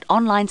Internet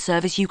online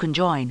service you can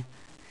join.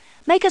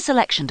 Make a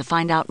selection to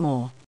find out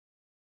more.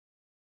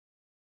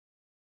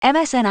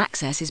 MSN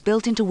Access is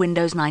built into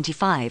Windows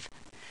 95,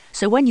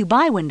 so when you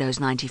buy Windows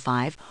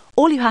 95,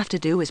 all you have to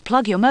do is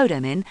plug your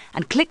modem in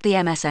and click the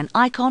MSN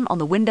icon on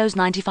the Windows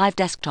 95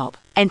 desktop.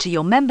 Enter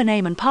your member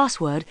name and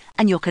password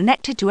and you're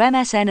connected to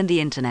MSN and the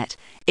Internet.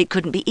 It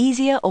couldn't be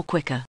easier or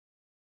quicker.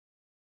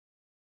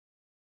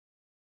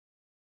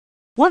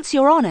 Once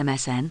you're on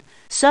MSN,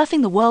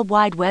 surfing the World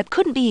Wide Web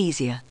couldn't be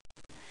easier.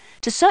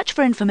 To search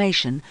for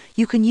information,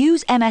 you can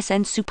use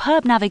MSN's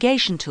superb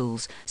navigation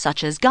tools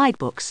such as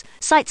guidebooks,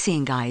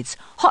 sightseeing guides,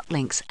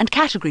 hotlinks and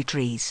category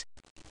trees.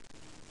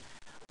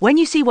 When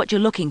you see what you're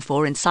looking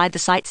for inside the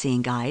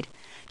sightseeing guide,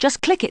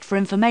 just click it for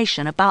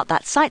information about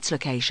that site's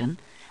location,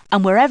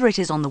 and wherever it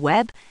is on the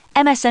web,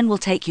 MSN will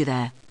take you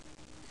there.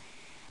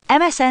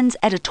 MSN's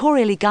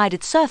editorially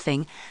guided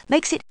surfing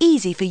makes it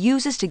easy for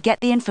users to get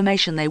the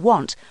information they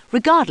want,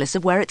 regardless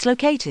of where it's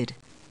located.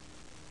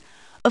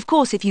 Of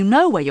course, if you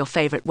know where your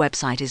favourite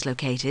website is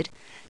located,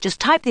 just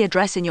type the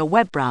address in your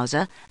web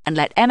browser and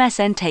let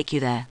MSN take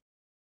you there.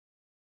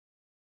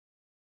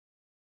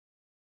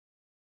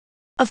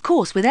 Of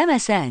course, with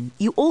MSN,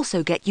 you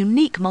also get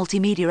unique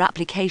multimedia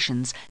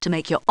applications to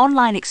make your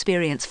online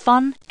experience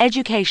fun,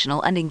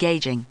 educational and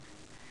engaging.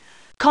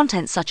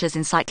 Content such as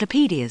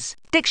encyclopedias,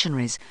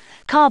 dictionaries,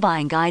 car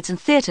buying guides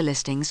and theatre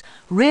listings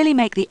really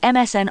make the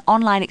MSN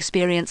online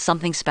experience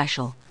something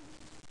special.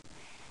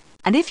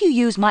 And if you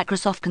use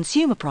Microsoft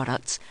consumer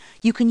products,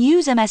 you can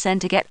use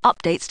MSN to get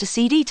updates to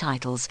CD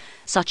titles,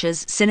 such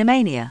as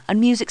Cinemania and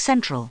Music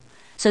Central,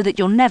 so that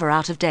you're never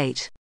out of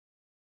date.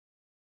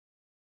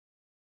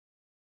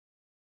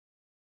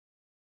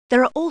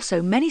 There are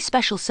also many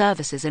special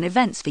services and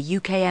events for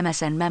UK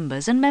MSN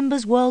members and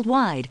members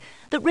worldwide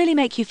that really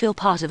make you feel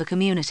part of a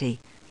community.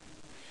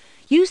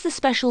 Use the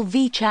special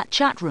VChat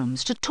chat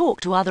rooms to talk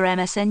to other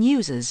MSN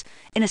users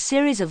in a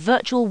series of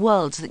virtual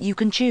worlds that you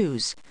can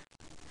choose.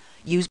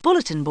 Use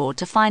Bulletin Board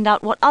to find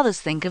out what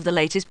others think of the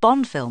latest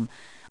Bond film,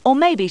 or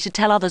maybe to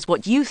tell others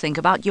what you think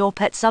about your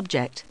pet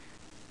subject.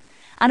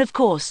 And of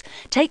course,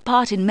 take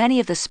part in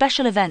many of the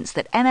special events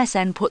that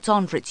MSN puts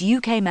on for its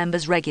UK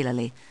members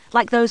regularly,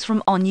 like those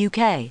from On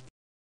UK.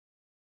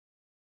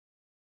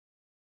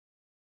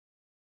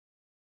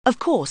 Of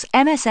course,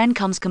 MSN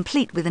comes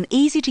complete with an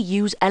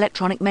easy-to-use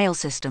electronic mail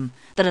system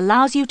that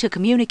allows you to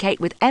communicate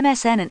with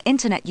MSN and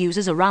Internet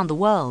users around the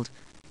world.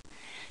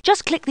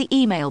 Just click the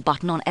email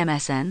button on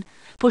MSN,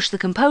 push the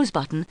compose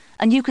button,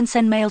 and you can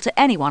send mail to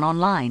anyone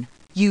online.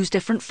 Use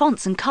different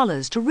fonts and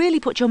colours to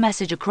really put your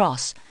message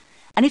across.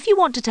 And if you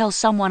want to tell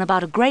someone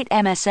about a great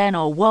MSN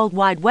or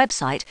worldwide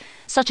website,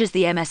 such as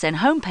the MSN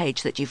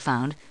homepage that you've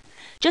found,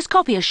 just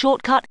copy a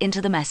shortcut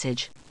into the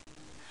message.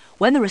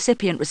 When the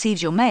recipient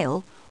receives your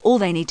mail, all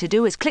they need to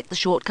do is click the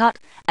shortcut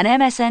and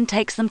MSN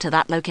takes them to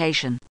that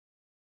location.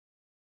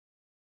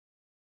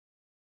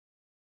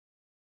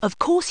 Of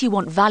course you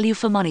want value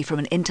for money from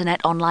an internet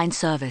online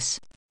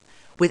service.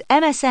 With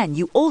MSN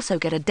you also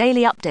get a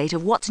daily update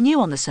of what's new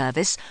on the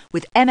service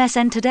with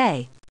MSN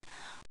Today.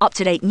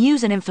 Up-to-date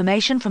news and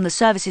information from the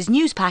service's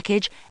news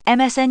package,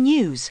 MSN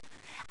News,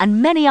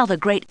 and many other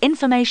great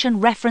information,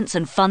 reference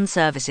and fun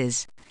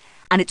services.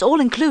 And it's all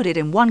included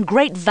in one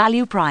great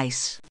value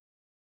price.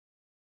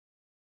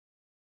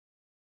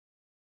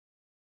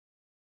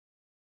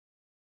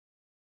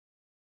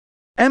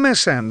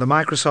 MSN, the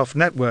Microsoft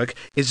Network,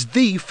 is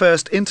the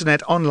first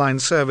internet online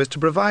service to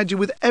provide you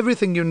with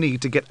everything you need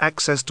to get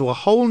access to a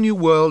whole new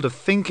world of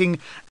thinking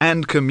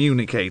and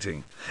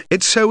communicating.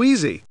 It's so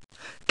easy.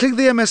 Click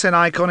the MSN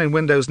icon in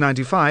Windows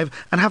 95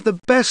 and have the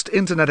best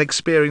internet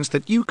experience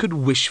that you could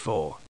wish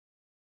for.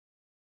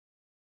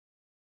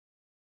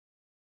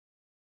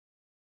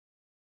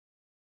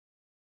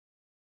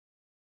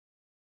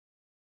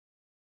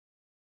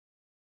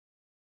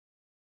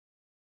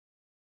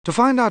 To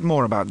find out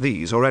more about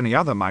these or any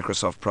other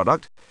Microsoft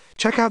product,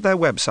 check out their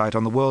website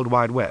on the World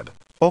Wide Web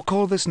or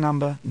call this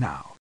number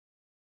now.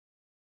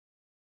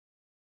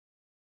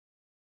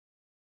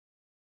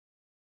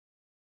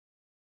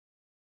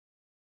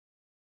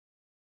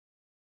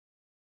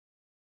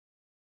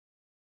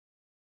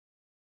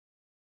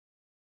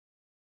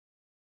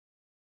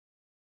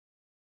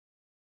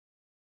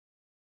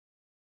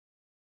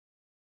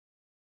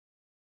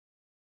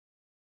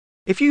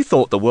 If you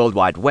thought the World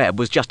Wide Web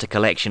was just a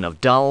collection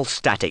of dull,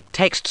 static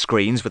text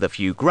screens with a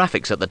few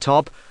graphics at the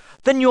top,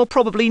 then you're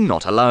probably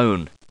not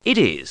alone. It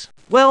is.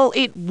 Well,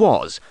 it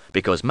was,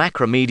 because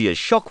Macromedia's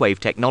shockwave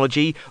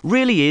technology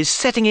really is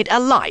setting it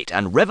alight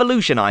and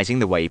revolutionising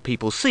the way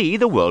people see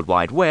the World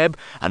Wide Web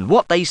and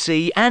what they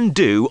see and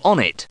do on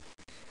it.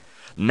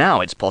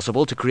 Now it's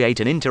possible to create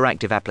an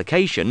interactive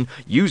application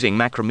using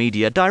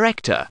Macromedia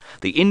Director,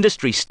 the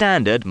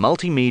industry-standard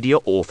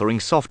multimedia authoring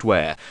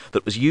software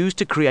that was used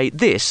to create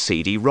this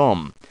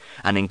CD-ROM,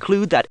 and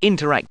include that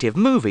interactive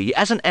movie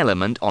as an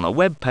element on a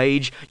web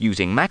page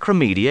using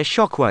Macromedia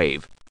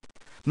Shockwave.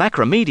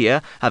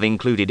 Macromedia have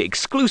included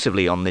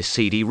exclusively on this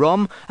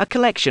CD-ROM a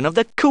collection of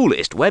the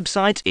coolest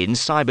websites in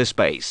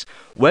cyberspace,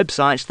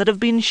 websites that have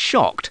been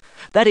shocked.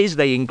 That is,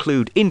 they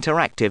include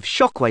interactive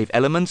shockwave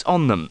elements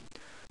on them.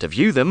 To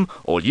view them,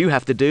 all you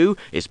have to do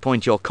is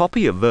point your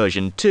copy of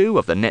version 2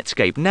 of the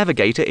Netscape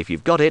Navigator, if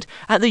you've got it,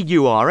 at the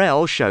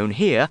URL shown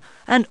here,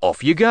 and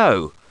off you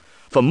go.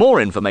 For more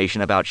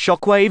information about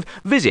Shockwave,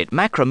 visit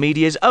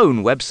Macromedia's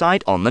own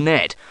website on the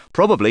net,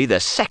 probably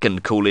the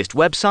second coolest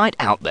website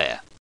out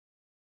there.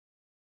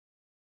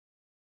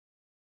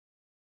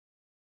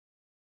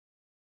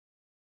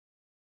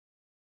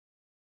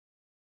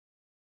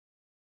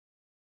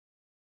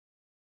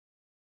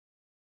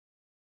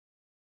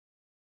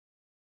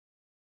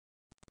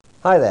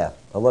 Hi there,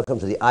 and welcome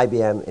to the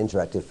IBM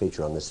interactive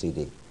feature on this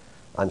CD.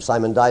 I'm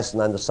Simon Dyson,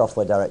 I'm the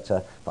software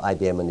director for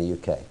IBM in the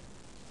UK.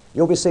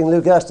 You'll be seeing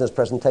Lou Gerstner's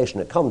presentation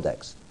at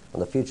Comdex on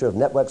the future of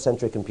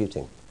network-centric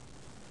computing.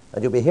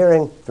 And you'll be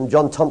hearing from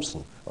John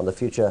Thompson on the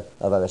future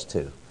of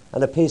OS2,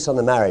 and a piece on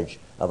the marriage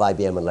of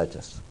IBM and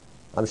Lotus.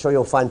 I'm sure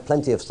you'll find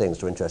plenty of things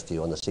to interest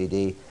you on the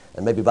CD,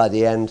 and maybe by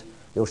the end,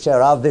 you'll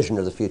share our vision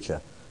of the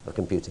future of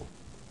computing.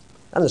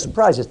 And there's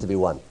surprises to be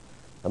won,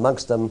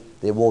 amongst them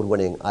the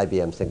award-winning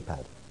IBM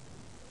ThinkPad.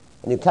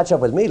 And you can catch up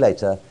with me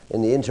later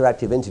in the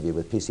interactive interview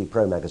with PC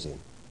Pro magazine.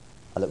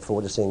 I look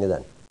forward to seeing you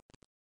then.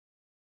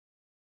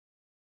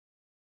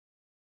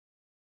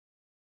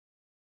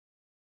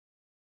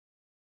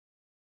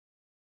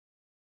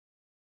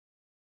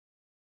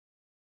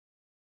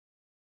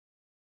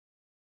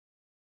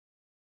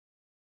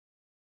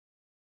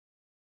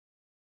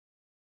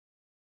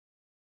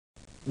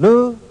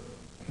 Lou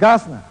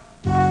Gerstner.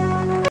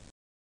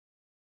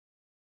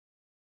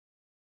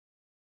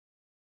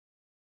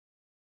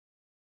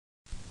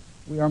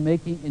 We are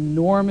making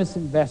enormous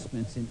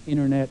investments in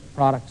Internet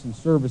products and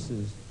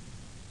services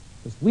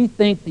because we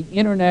think the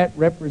Internet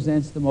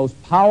represents the most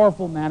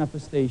powerful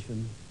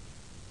manifestation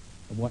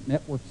of what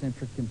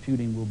network-centric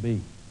computing will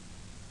be.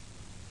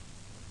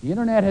 The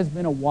Internet has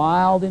been a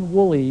wild and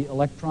woolly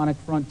electronic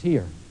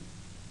frontier.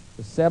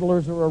 The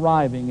settlers are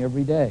arriving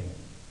every day.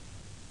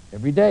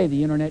 Every day,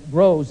 the Internet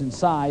grows in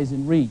size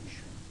and reach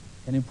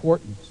and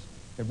importance.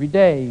 Every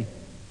day,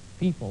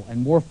 people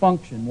and more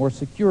function, more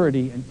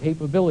security and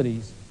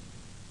capabilities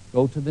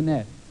go to the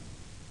net.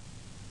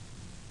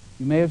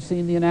 You may have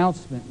seen the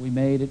announcement we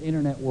made at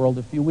Internet World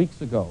a few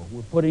weeks ago.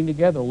 We're putting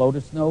together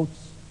Lotus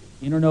Notes,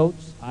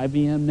 Internotes,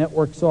 IBM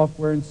Network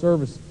Software and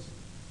Services.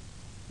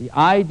 The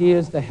idea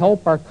is to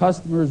help our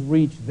customers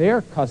reach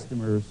their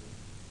customers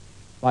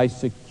by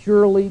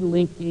securely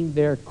linking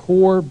their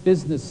core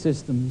business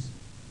systems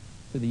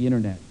to the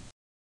Internet.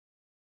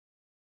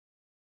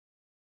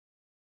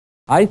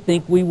 I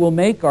think we will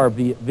make our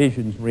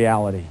visions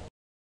reality.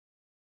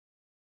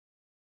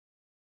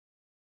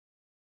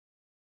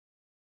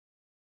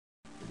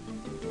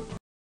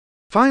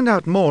 Find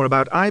out more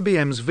about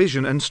IBM's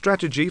vision and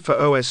strategy for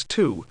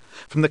OS/2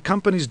 from the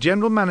company's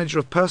General Manager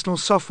of Personal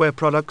Software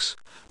Products,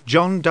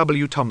 John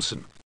W.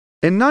 Thompson.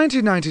 In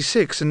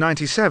 1996 and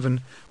 97,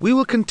 we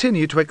will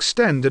continue to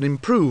extend and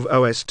improve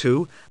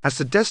OS/2 as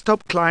the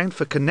desktop client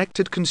for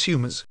connected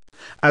consumers,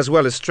 as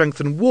well as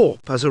strengthen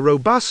Warp as a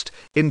robust,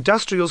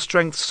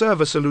 industrial-strength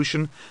server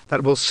solution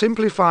that will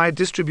simplify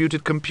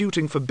distributed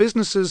computing for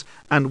businesses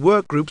and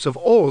work groups of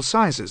all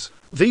sizes.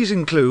 These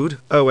include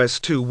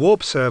OS/2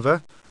 Warp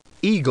Server,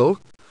 Eagle,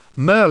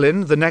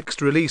 Merlin, the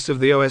next release of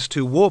the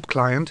OS/2 Warp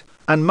client,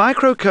 and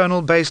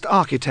microkernel-based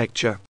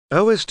architecture.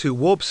 OS/2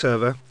 Warp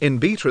Server, in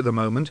beta at the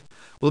moment,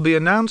 will be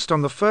announced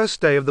on the first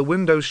day of the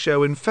Windows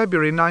show in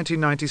February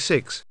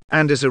 1996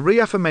 and is a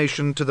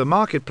reaffirmation to the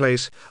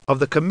marketplace of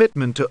the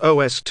commitment to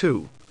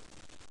OS/2.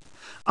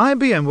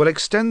 IBM will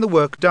extend the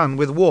work done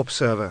with Warp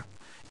Server.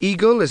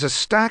 Eagle is a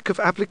stack of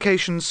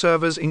application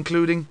servers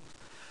including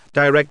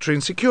directory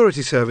and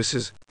security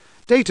services,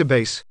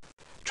 database,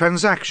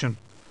 transaction,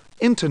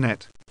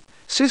 Internet,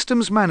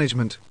 systems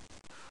management,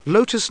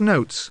 Lotus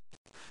Notes,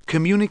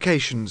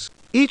 communications.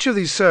 Each of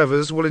these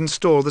servers will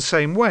install the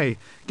same way,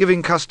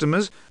 giving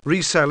customers,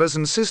 resellers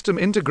and system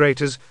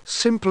integrators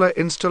simpler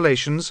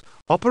installations,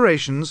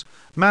 operations,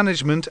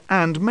 management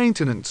and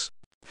maintenance.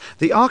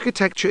 The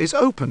architecture is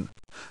open.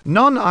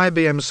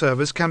 Non-IBM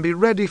servers can be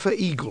ready for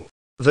Eagle.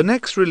 The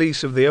next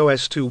release of the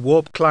OS/2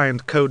 Warp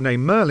client, codename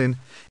Merlin,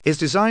 is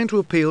designed to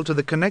appeal to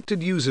the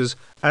connected users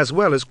as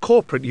well as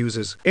corporate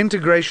users.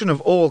 Integration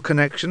of all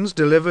connections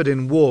delivered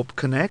in Warp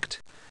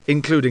Connect,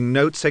 including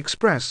Notes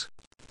Express.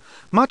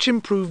 Much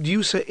improved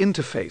user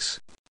interface.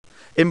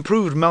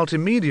 Improved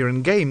multimedia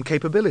and game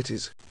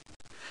capabilities.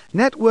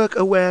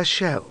 Network-aware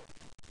shell.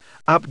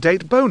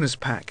 Update bonus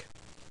pack.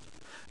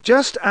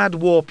 Just add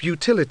Warp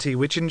utility,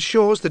 which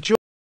ensures that your...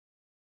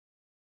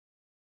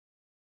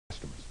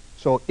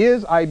 So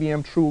is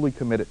IBM truly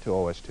committed to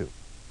OS/2?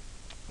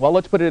 Well,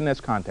 let's put it in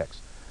this context.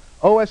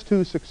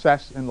 OS/2's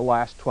success in the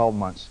last 12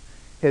 months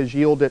has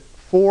yielded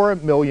 4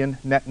 million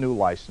net new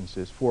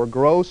licenses for a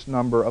gross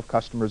number of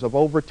customers of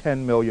over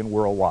 10 million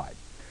worldwide.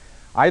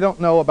 I don't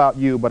know about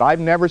you, but I've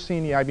never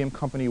seen the IBM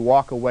company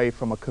walk away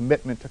from a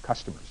commitment to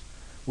customers.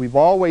 We've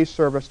always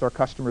serviced our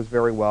customers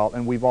very well,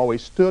 and we've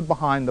always stood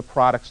behind the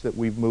products that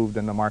we've moved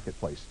in the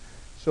marketplace.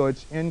 So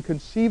it's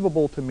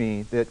inconceivable to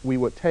me that we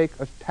would take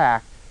a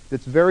tack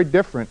that's very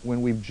different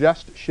when we've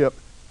just shipped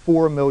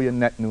 4 million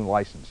net new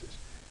licenses.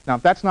 Now,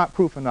 if that's not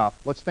proof enough,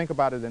 let's think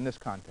about it in this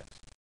context.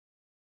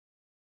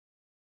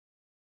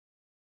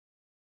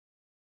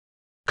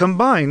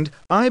 Combined,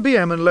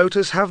 IBM and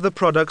Lotus have the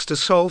products to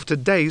solve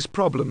today's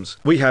problems.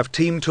 We have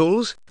team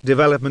tools,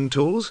 development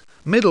tools,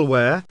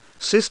 middleware,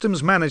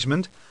 systems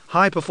management,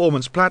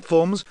 high-performance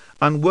platforms,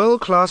 and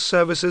world-class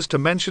services, to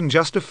mention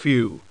just a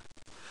few.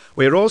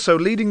 We're also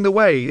leading the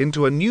way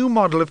into a new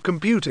model of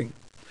computing,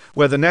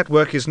 where the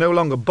network is no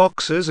longer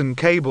boxes and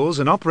cables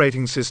and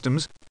operating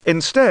systems.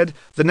 Instead,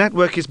 the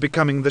network is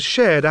becoming the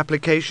shared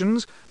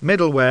applications,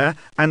 middleware,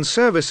 and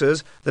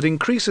services that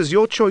increases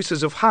your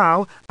choices of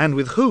how and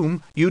with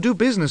whom you do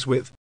business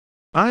with.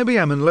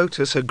 IBM and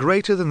Lotus are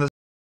greater than the...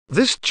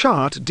 This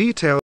chart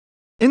details...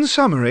 In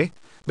summary,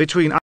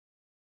 between...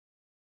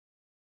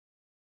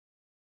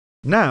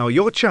 Now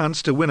your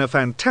chance to win a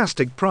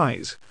fantastic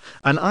prize,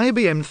 an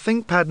IBM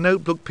ThinkPad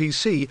Notebook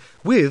PC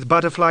with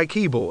butterfly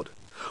keyboard.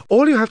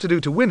 All you have to do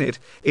to win it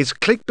is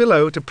click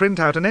below to print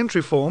out an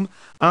entry form,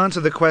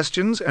 answer the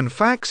questions, and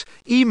fax,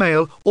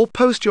 email, or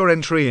post your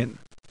entry in.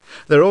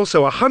 There are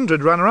also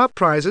 100 runner-up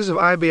prizes of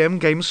IBM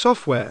game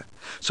software,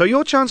 so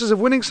your chances of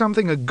winning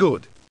something are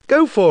good.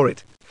 Go for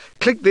it!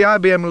 Click the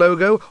IBM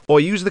logo or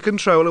use the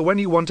controller when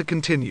you want to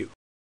continue.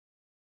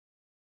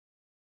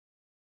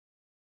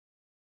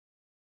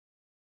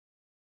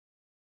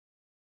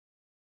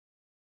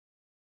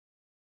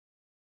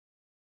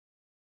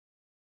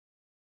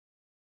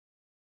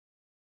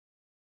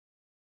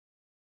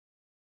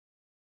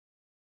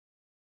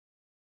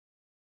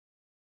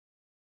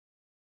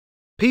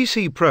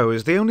 PC Pro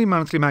is the only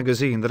monthly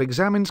magazine that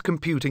examines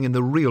computing in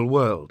the real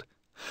world.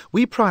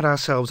 We pride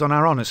ourselves on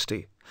our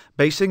honesty,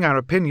 basing our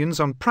opinions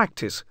on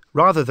practice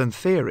rather than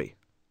theory.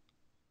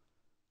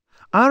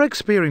 Our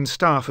experienced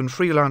staff and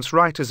freelance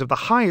writers of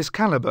the highest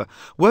caliber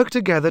work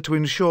together to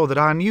ensure that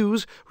our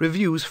news,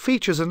 reviews,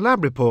 features and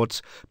lab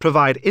reports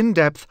provide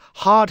in-depth,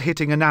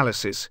 hard-hitting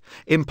analysis,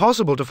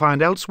 impossible to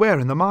find elsewhere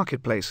in the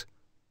marketplace.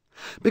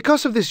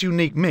 Because of this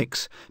unique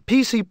mix,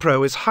 PC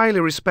Pro is highly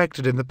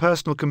respected in the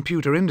personal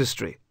computer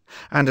industry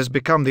and has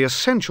become the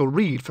essential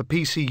read for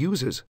PC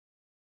users.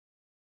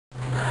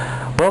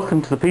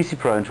 Welcome to the PC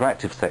Pro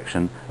Interactive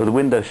section of the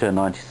Windows Show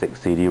 96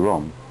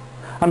 CD-ROM.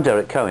 I'm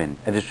Derek Cohen,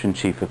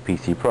 Editor-in-Chief of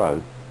PC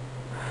Pro.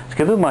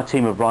 Together with my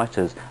team of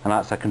writers and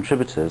outside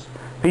contributors,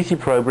 PC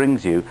Pro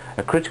brings you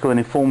a critical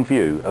and informed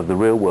view of the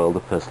real world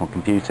of personal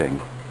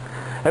computing.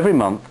 Every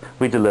month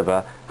we deliver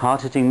a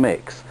hard-hitting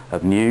mix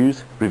of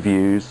news,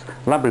 reviews,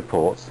 lab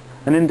reports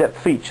and in-depth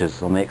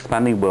features on the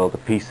expanding world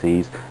of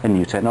PCs and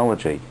new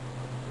technology.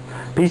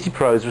 PC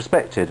Pro is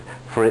respected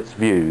for its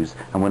views,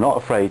 and we're not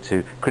afraid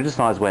to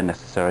criticise where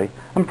necessary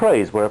and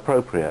praise where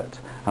appropriate,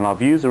 and our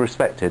views are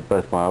respected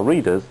both by our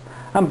readers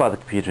and by the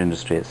computer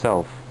industry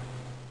itself.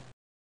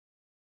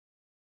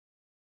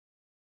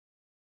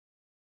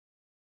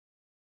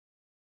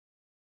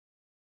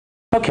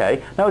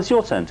 Okay, now it's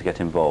your turn to get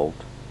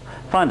involved.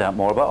 Find out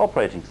more about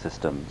operating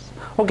systems,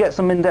 or get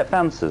some in-depth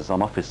answers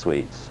on office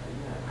suites.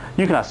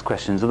 You can ask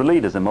questions of the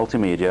leaders in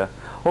multimedia,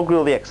 or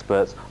grill the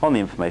experts on the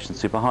information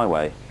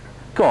superhighway.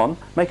 Go on,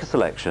 make a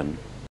selection.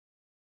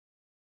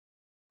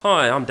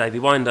 Hi, I'm Davey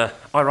Winder.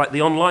 I write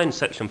the online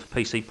section for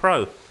PC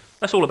Pro.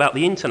 That's all about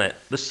the internet,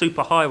 the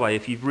superhighway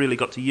if you've really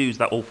got to use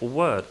that awful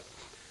word.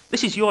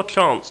 This is your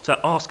chance to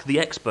ask the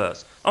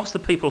experts, ask the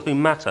people who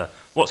matter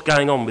what's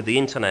going on with the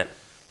internet,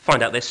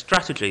 find out their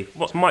strategy,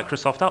 what's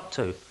Microsoft up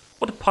to,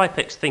 what do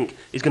Pipex think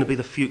is going to be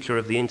the future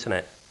of the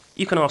internet.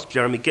 You can ask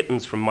Jeremy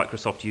Gittins from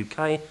Microsoft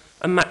UK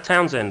and Matt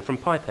Townsend from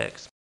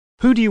Pipex.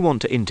 Who do you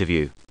want to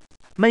interview?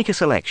 Make a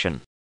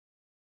selection.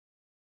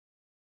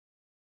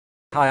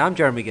 Hi, I'm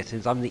Jeremy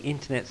Gittins. I'm the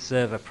Internet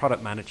Server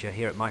Product Manager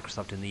here at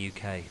Microsoft in the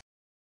UK.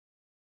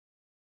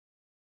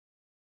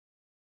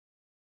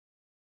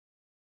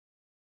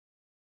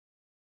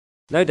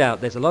 No doubt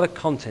there's a lot of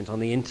content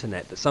on the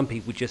internet that some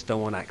people just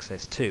don't want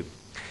access to.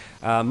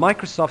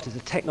 Microsoft is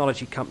a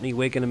technology company.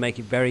 We're going to make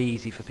it very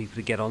easy for people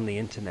to get on the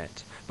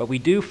internet. But we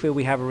do feel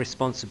we have a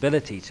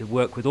responsibility to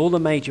work with all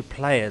the major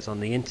players on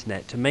the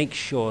internet to make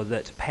sure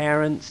that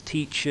parents,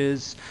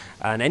 teachers,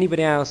 and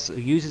anybody else who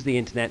uses the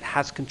internet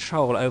has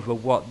control over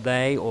what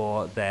they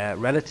or their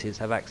relatives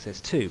have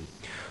access to.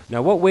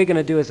 Now, what we're going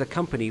to do as a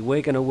company,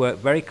 we're going to work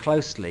very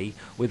closely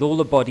with all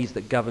the bodies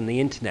that govern the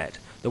internet.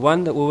 The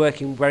one that we're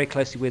working very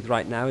closely with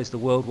right now is the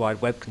World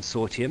Wide Web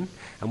Consortium,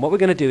 and what we're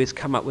going to do is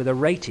come up with a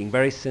rating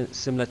very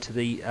similar to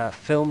the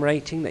film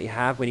rating that you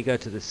have when you go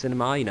to the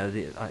cinema. You know,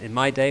 in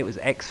my day it was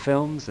X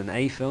films and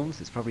A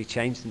films. It's probably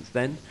changed since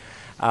then.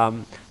 But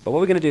what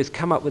we're going to do is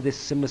come up with this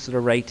similar sort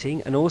of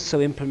rating and also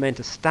implement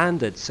a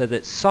standard so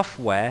that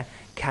software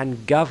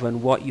can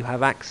govern what you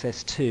have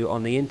access to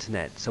on the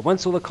internet. So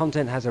once all the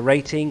content has a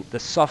rating, the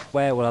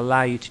software will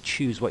allow you to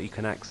choose what you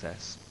can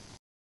access.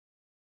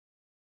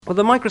 Well,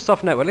 the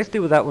Microsoft Network, let's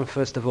deal with that one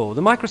first of all.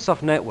 The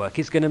Microsoft Network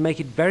is going to make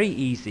it very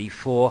easy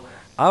for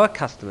our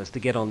customers to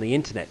get on the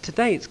internet.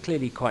 Today it's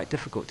clearly quite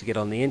difficult to get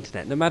on the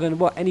internet. No matter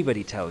what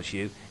anybody tells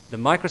you, the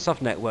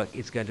Microsoft Network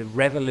is going to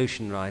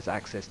revolutionize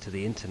access to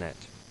the internet.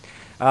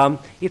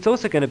 It's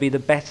also going to be the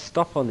best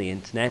stop on the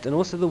internet, and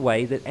also the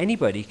way that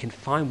anybody can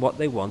find what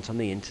they want on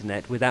the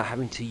internet without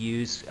having to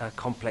use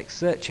complex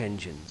search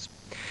engines.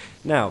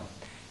 Now,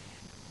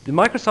 the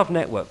Microsoft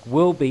Network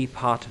will be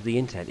part of the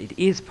internet. It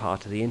is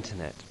part of the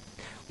internet.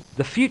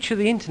 The future of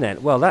the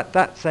internet, well,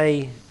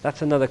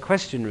 that's another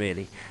question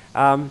really.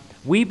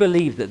 We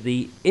believe that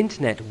the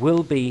internet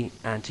will be,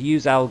 and to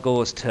use Al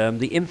Gore's term,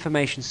 the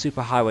information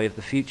superhighway of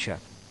the future.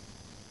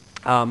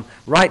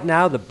 Right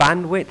now, the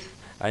bandwidth,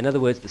 in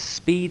other words, the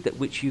speed at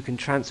which you can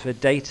transfer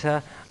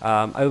data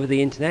over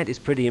the internet is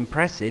pretty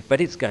impressive, but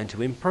it's going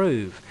to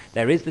improve.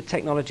 There is the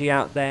technology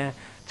out there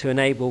to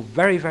enable a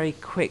very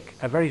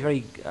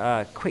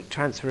quick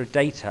transfer of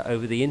data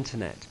over the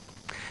internet.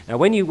 Now,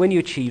 when you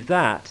achieve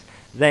that,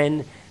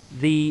 then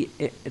the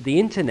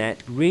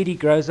internet really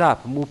grows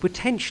up and will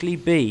potentially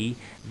be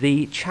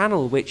the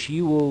channel which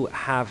you will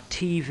have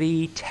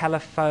TV,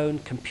 telephone,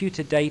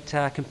 computer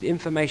data,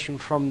 information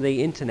from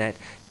the internet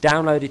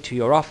downloaded to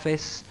your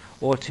office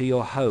or to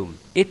your home.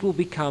 It will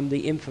become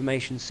the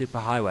information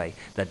superhighway.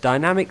 The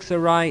dynamics are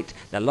right,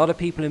 there are a lot of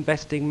people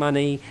investing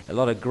money, a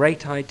lot of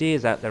great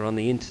ideas out there on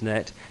the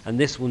internet, and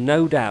this will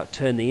no doubt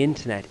turn the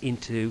internet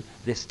into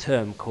this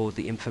term called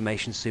the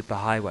information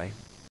superhighway.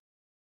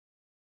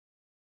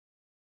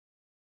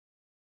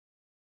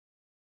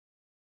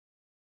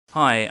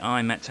 Hi,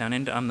 I'm Matt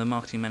Townsend. I'm the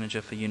marketing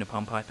manager for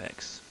Unipalm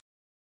Pipex.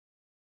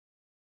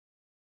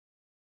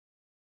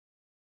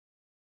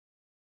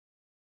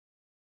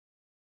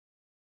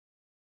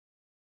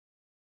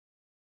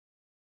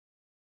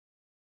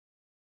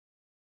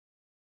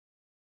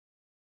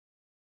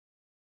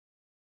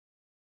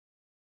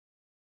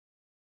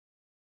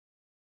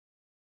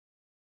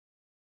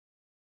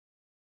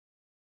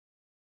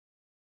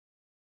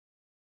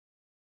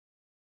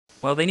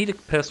 Well, they need a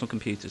personal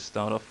computer to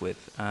start off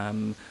with.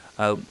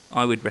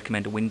 I would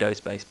recommend a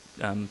Windows-based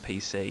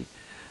PC.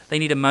 They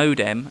need a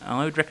modem.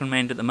 I would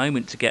recommend at the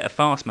moment to get a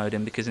fast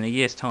modem because in a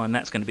year's time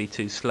that's going to be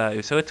too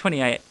slow. So a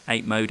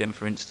 28.8 modem,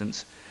 for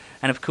instance.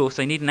 And of course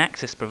they need an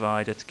access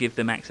provider to give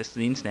them access to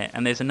the internet.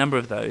 And there's a number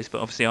of those,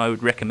 but obviously I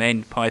would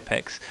recommend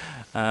Pipex.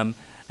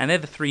 And they're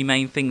the three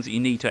main things that you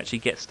need to actually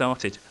get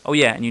started. Oh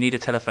yeah, and you need a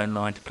telephone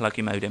line to plug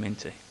your modem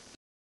into.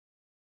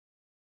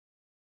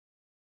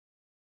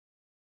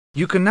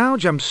 You can now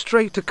jump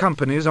straight to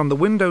companies on the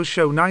Windows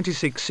Show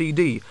 96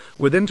 CD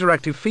with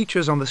interactive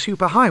features on the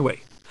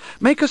superhighway.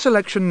 Make a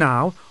selection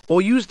now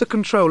or use the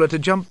controller to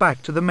jump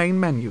back to the main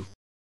menu.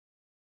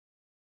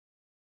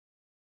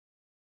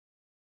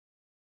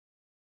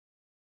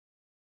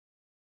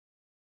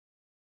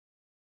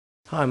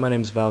 Hi, my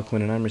name's Val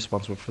Quinn and I'm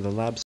responsible for the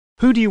labs.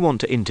 Who do you want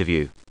to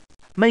interview?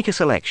 Make a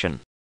selection.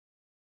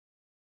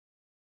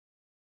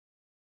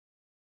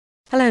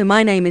 Hello,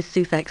 my name is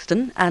Sue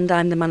Thexton and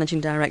I'm the Managing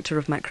Director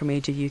of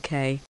Macromedia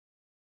UK.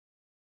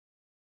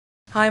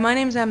 Hi, my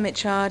name is Anne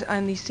Mitchard.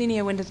 I'm the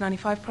Senior Windows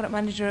 95 Product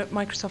Manager at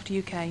Microsoft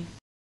UK.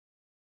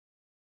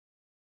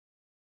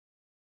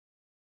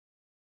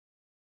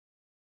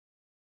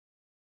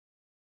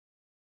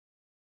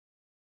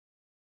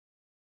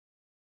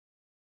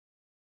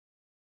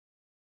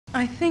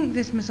 I think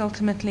this must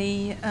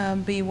ultimately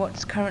be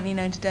what's currently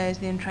known today as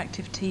the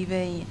interactive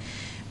TV.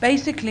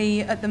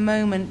 Basically, at the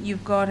moment,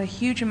 you've got a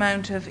huge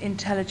amount of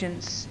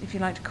intelligence, if you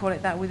like to call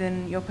it that,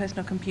 within your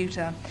personal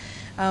computer,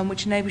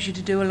 which enables you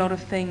to do a lot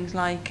of things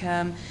like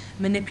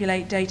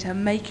manipulate data,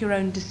 make your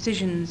own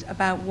decisions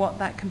about what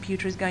that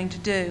computer is going to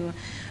do.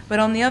 But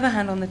on the other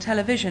hand, on the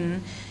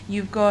television,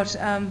 you've got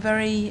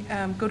very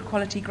good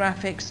quality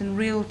graphics and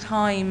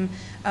real-time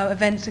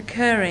events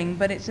occurring,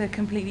 but it's a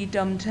completely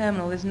dumb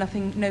terminal. There's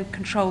no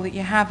control that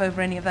you have over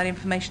any of that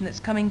information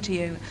that's coming to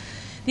you.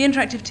 The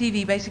interactive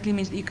TV basically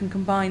means that you can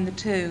combine the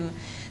two,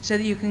 so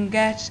that you can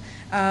get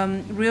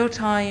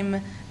real-time,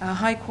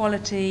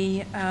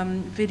 high-quality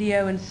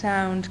video and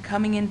sound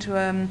coming into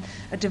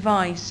a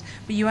device,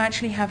 but you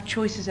actually have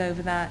choices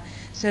over that,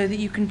 so that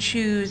you can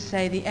choose,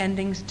 say, the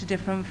endings to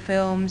different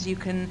films. You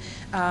can,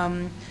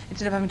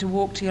 instead of having to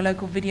walk to your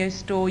local video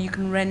store, you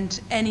can rent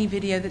any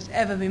video that's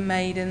ever been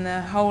made in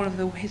the whole of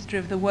the history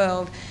of the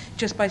world,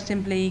 just by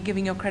simply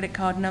giving your credit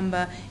card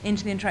number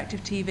into the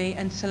interactive TV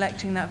and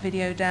selecting that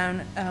video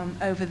down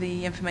over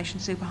the information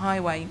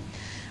superhighway.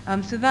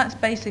 So that's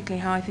basically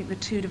how I think the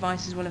two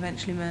devices will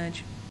eventually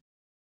merge.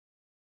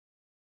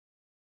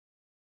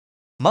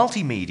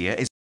 Multimedia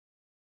is...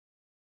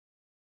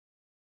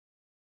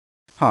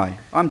 Hi,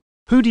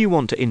 Who do you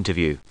want to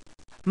interview?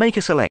 Make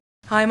a selection.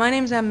 Hi, my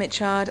name is Anne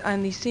Mitchard.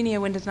 I'm the Senior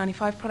Windows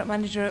 95 Product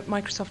Manager at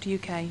Microsoft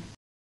UK.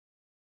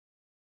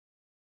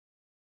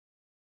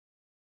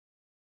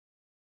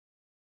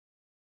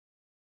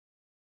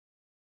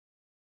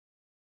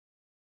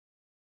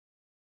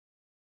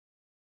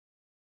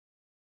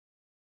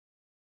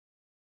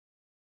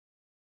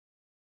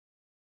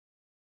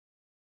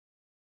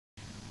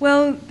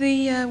 Well,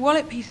 the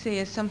wallet PC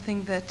is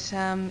something that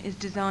is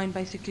designed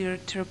basically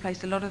to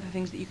replace a lot of the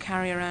things that you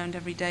carry around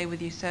every day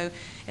with you. So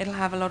it'll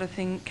have a lot of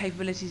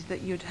capabilities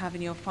that you'd have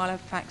in your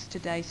Filofax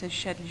today, so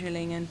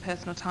scheduling and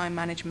personal time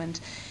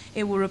management.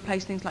 It will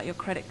replace things like your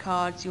credit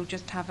cards. You'll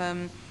just have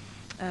a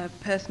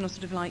personal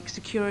sort of like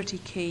security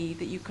key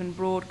that you can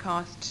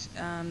broadcast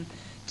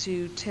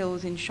to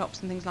tills in shops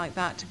and things like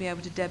that to be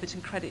able to debit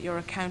and credit your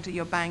account at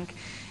your bank.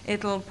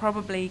 It'll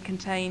probably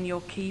contain your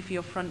key for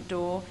your front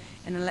door,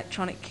 an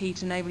electronic key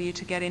to enable you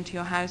to get into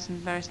your house and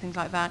various things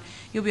like that.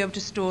 You'll be able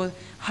to store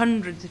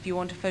hundreds, if you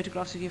want, of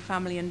photographs of your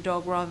family and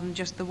dog rather than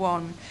just the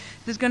one.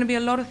 There's going to be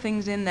a lot of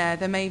things in there.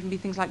 There may even be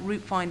things like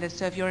route finders,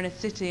 so if you're in a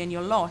city and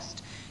you're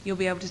lost, you'll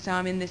be able to say,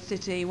 I'm in this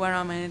city, where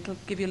am I? And it'll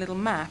give you a little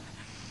map.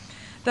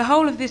 The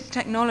whole of this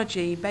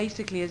technology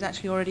basically is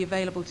actually already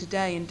available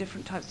today in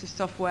different types of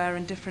software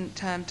and different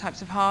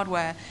types of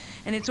hardware.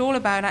 And it's all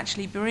about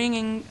actually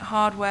bringing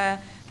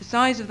hardware, the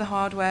size of the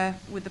hardware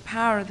with the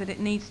power that it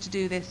needs to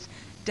do this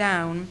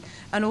down,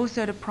 and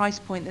also at a price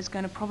point that's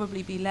going to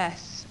probably be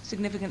less,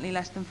 significantly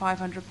less than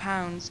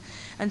 £500.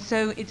 And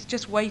so it's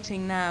just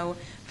waiting now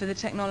for the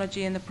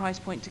technology and the price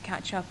point to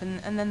catch up,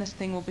 and then this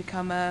thing will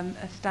become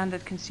a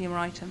standard consumer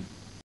item.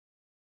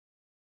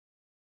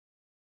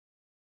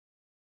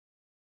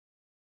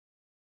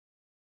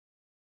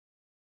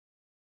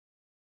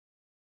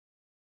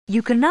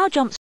 You can now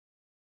jump.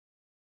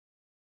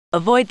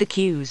 Avoid the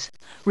queues.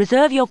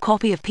 Reserve your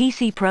copy of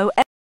PC Pro.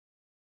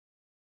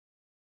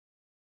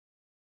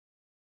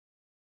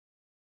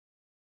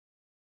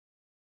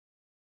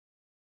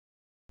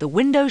 The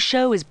Windows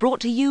Show is brought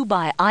to you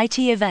by IT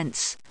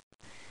Events.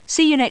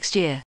 See you next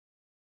year.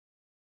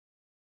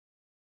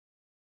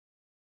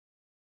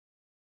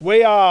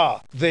 We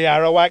are the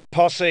Arawak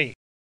Posse.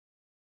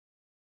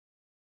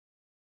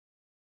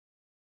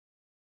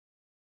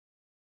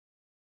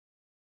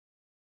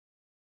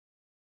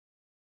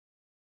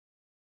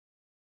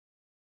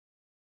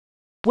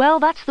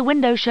 Well, that's the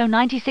Windows Show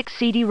 96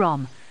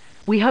 CD-ROM.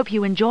 We hope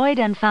you enjoyed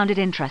and found it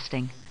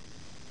interesting.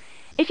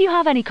 If you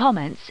have any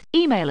comments,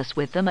 email us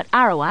with them at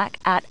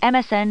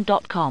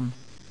arawak@msn.com.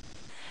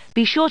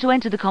 Be sure to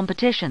enter the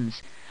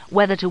competitions,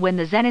 whether to win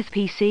the Zenith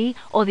PC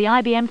or the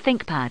IBM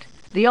ThinkPad.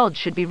 The odds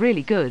should be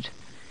really good.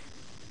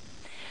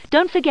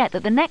 Don't forget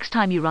that the next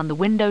time you run the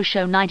Windows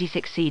Show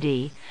 96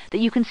 CD, that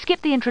you can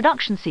skip the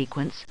introduction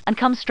sequence and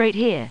come straight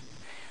here.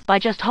 by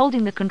just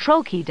holding the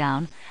control key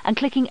down and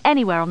clicking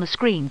anywhere on the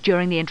screen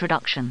during the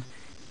introduction.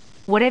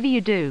 Whatever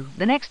you do,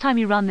 the next time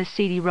you run this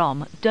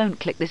CD-ROM, don't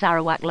click this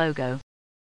Arawak logo.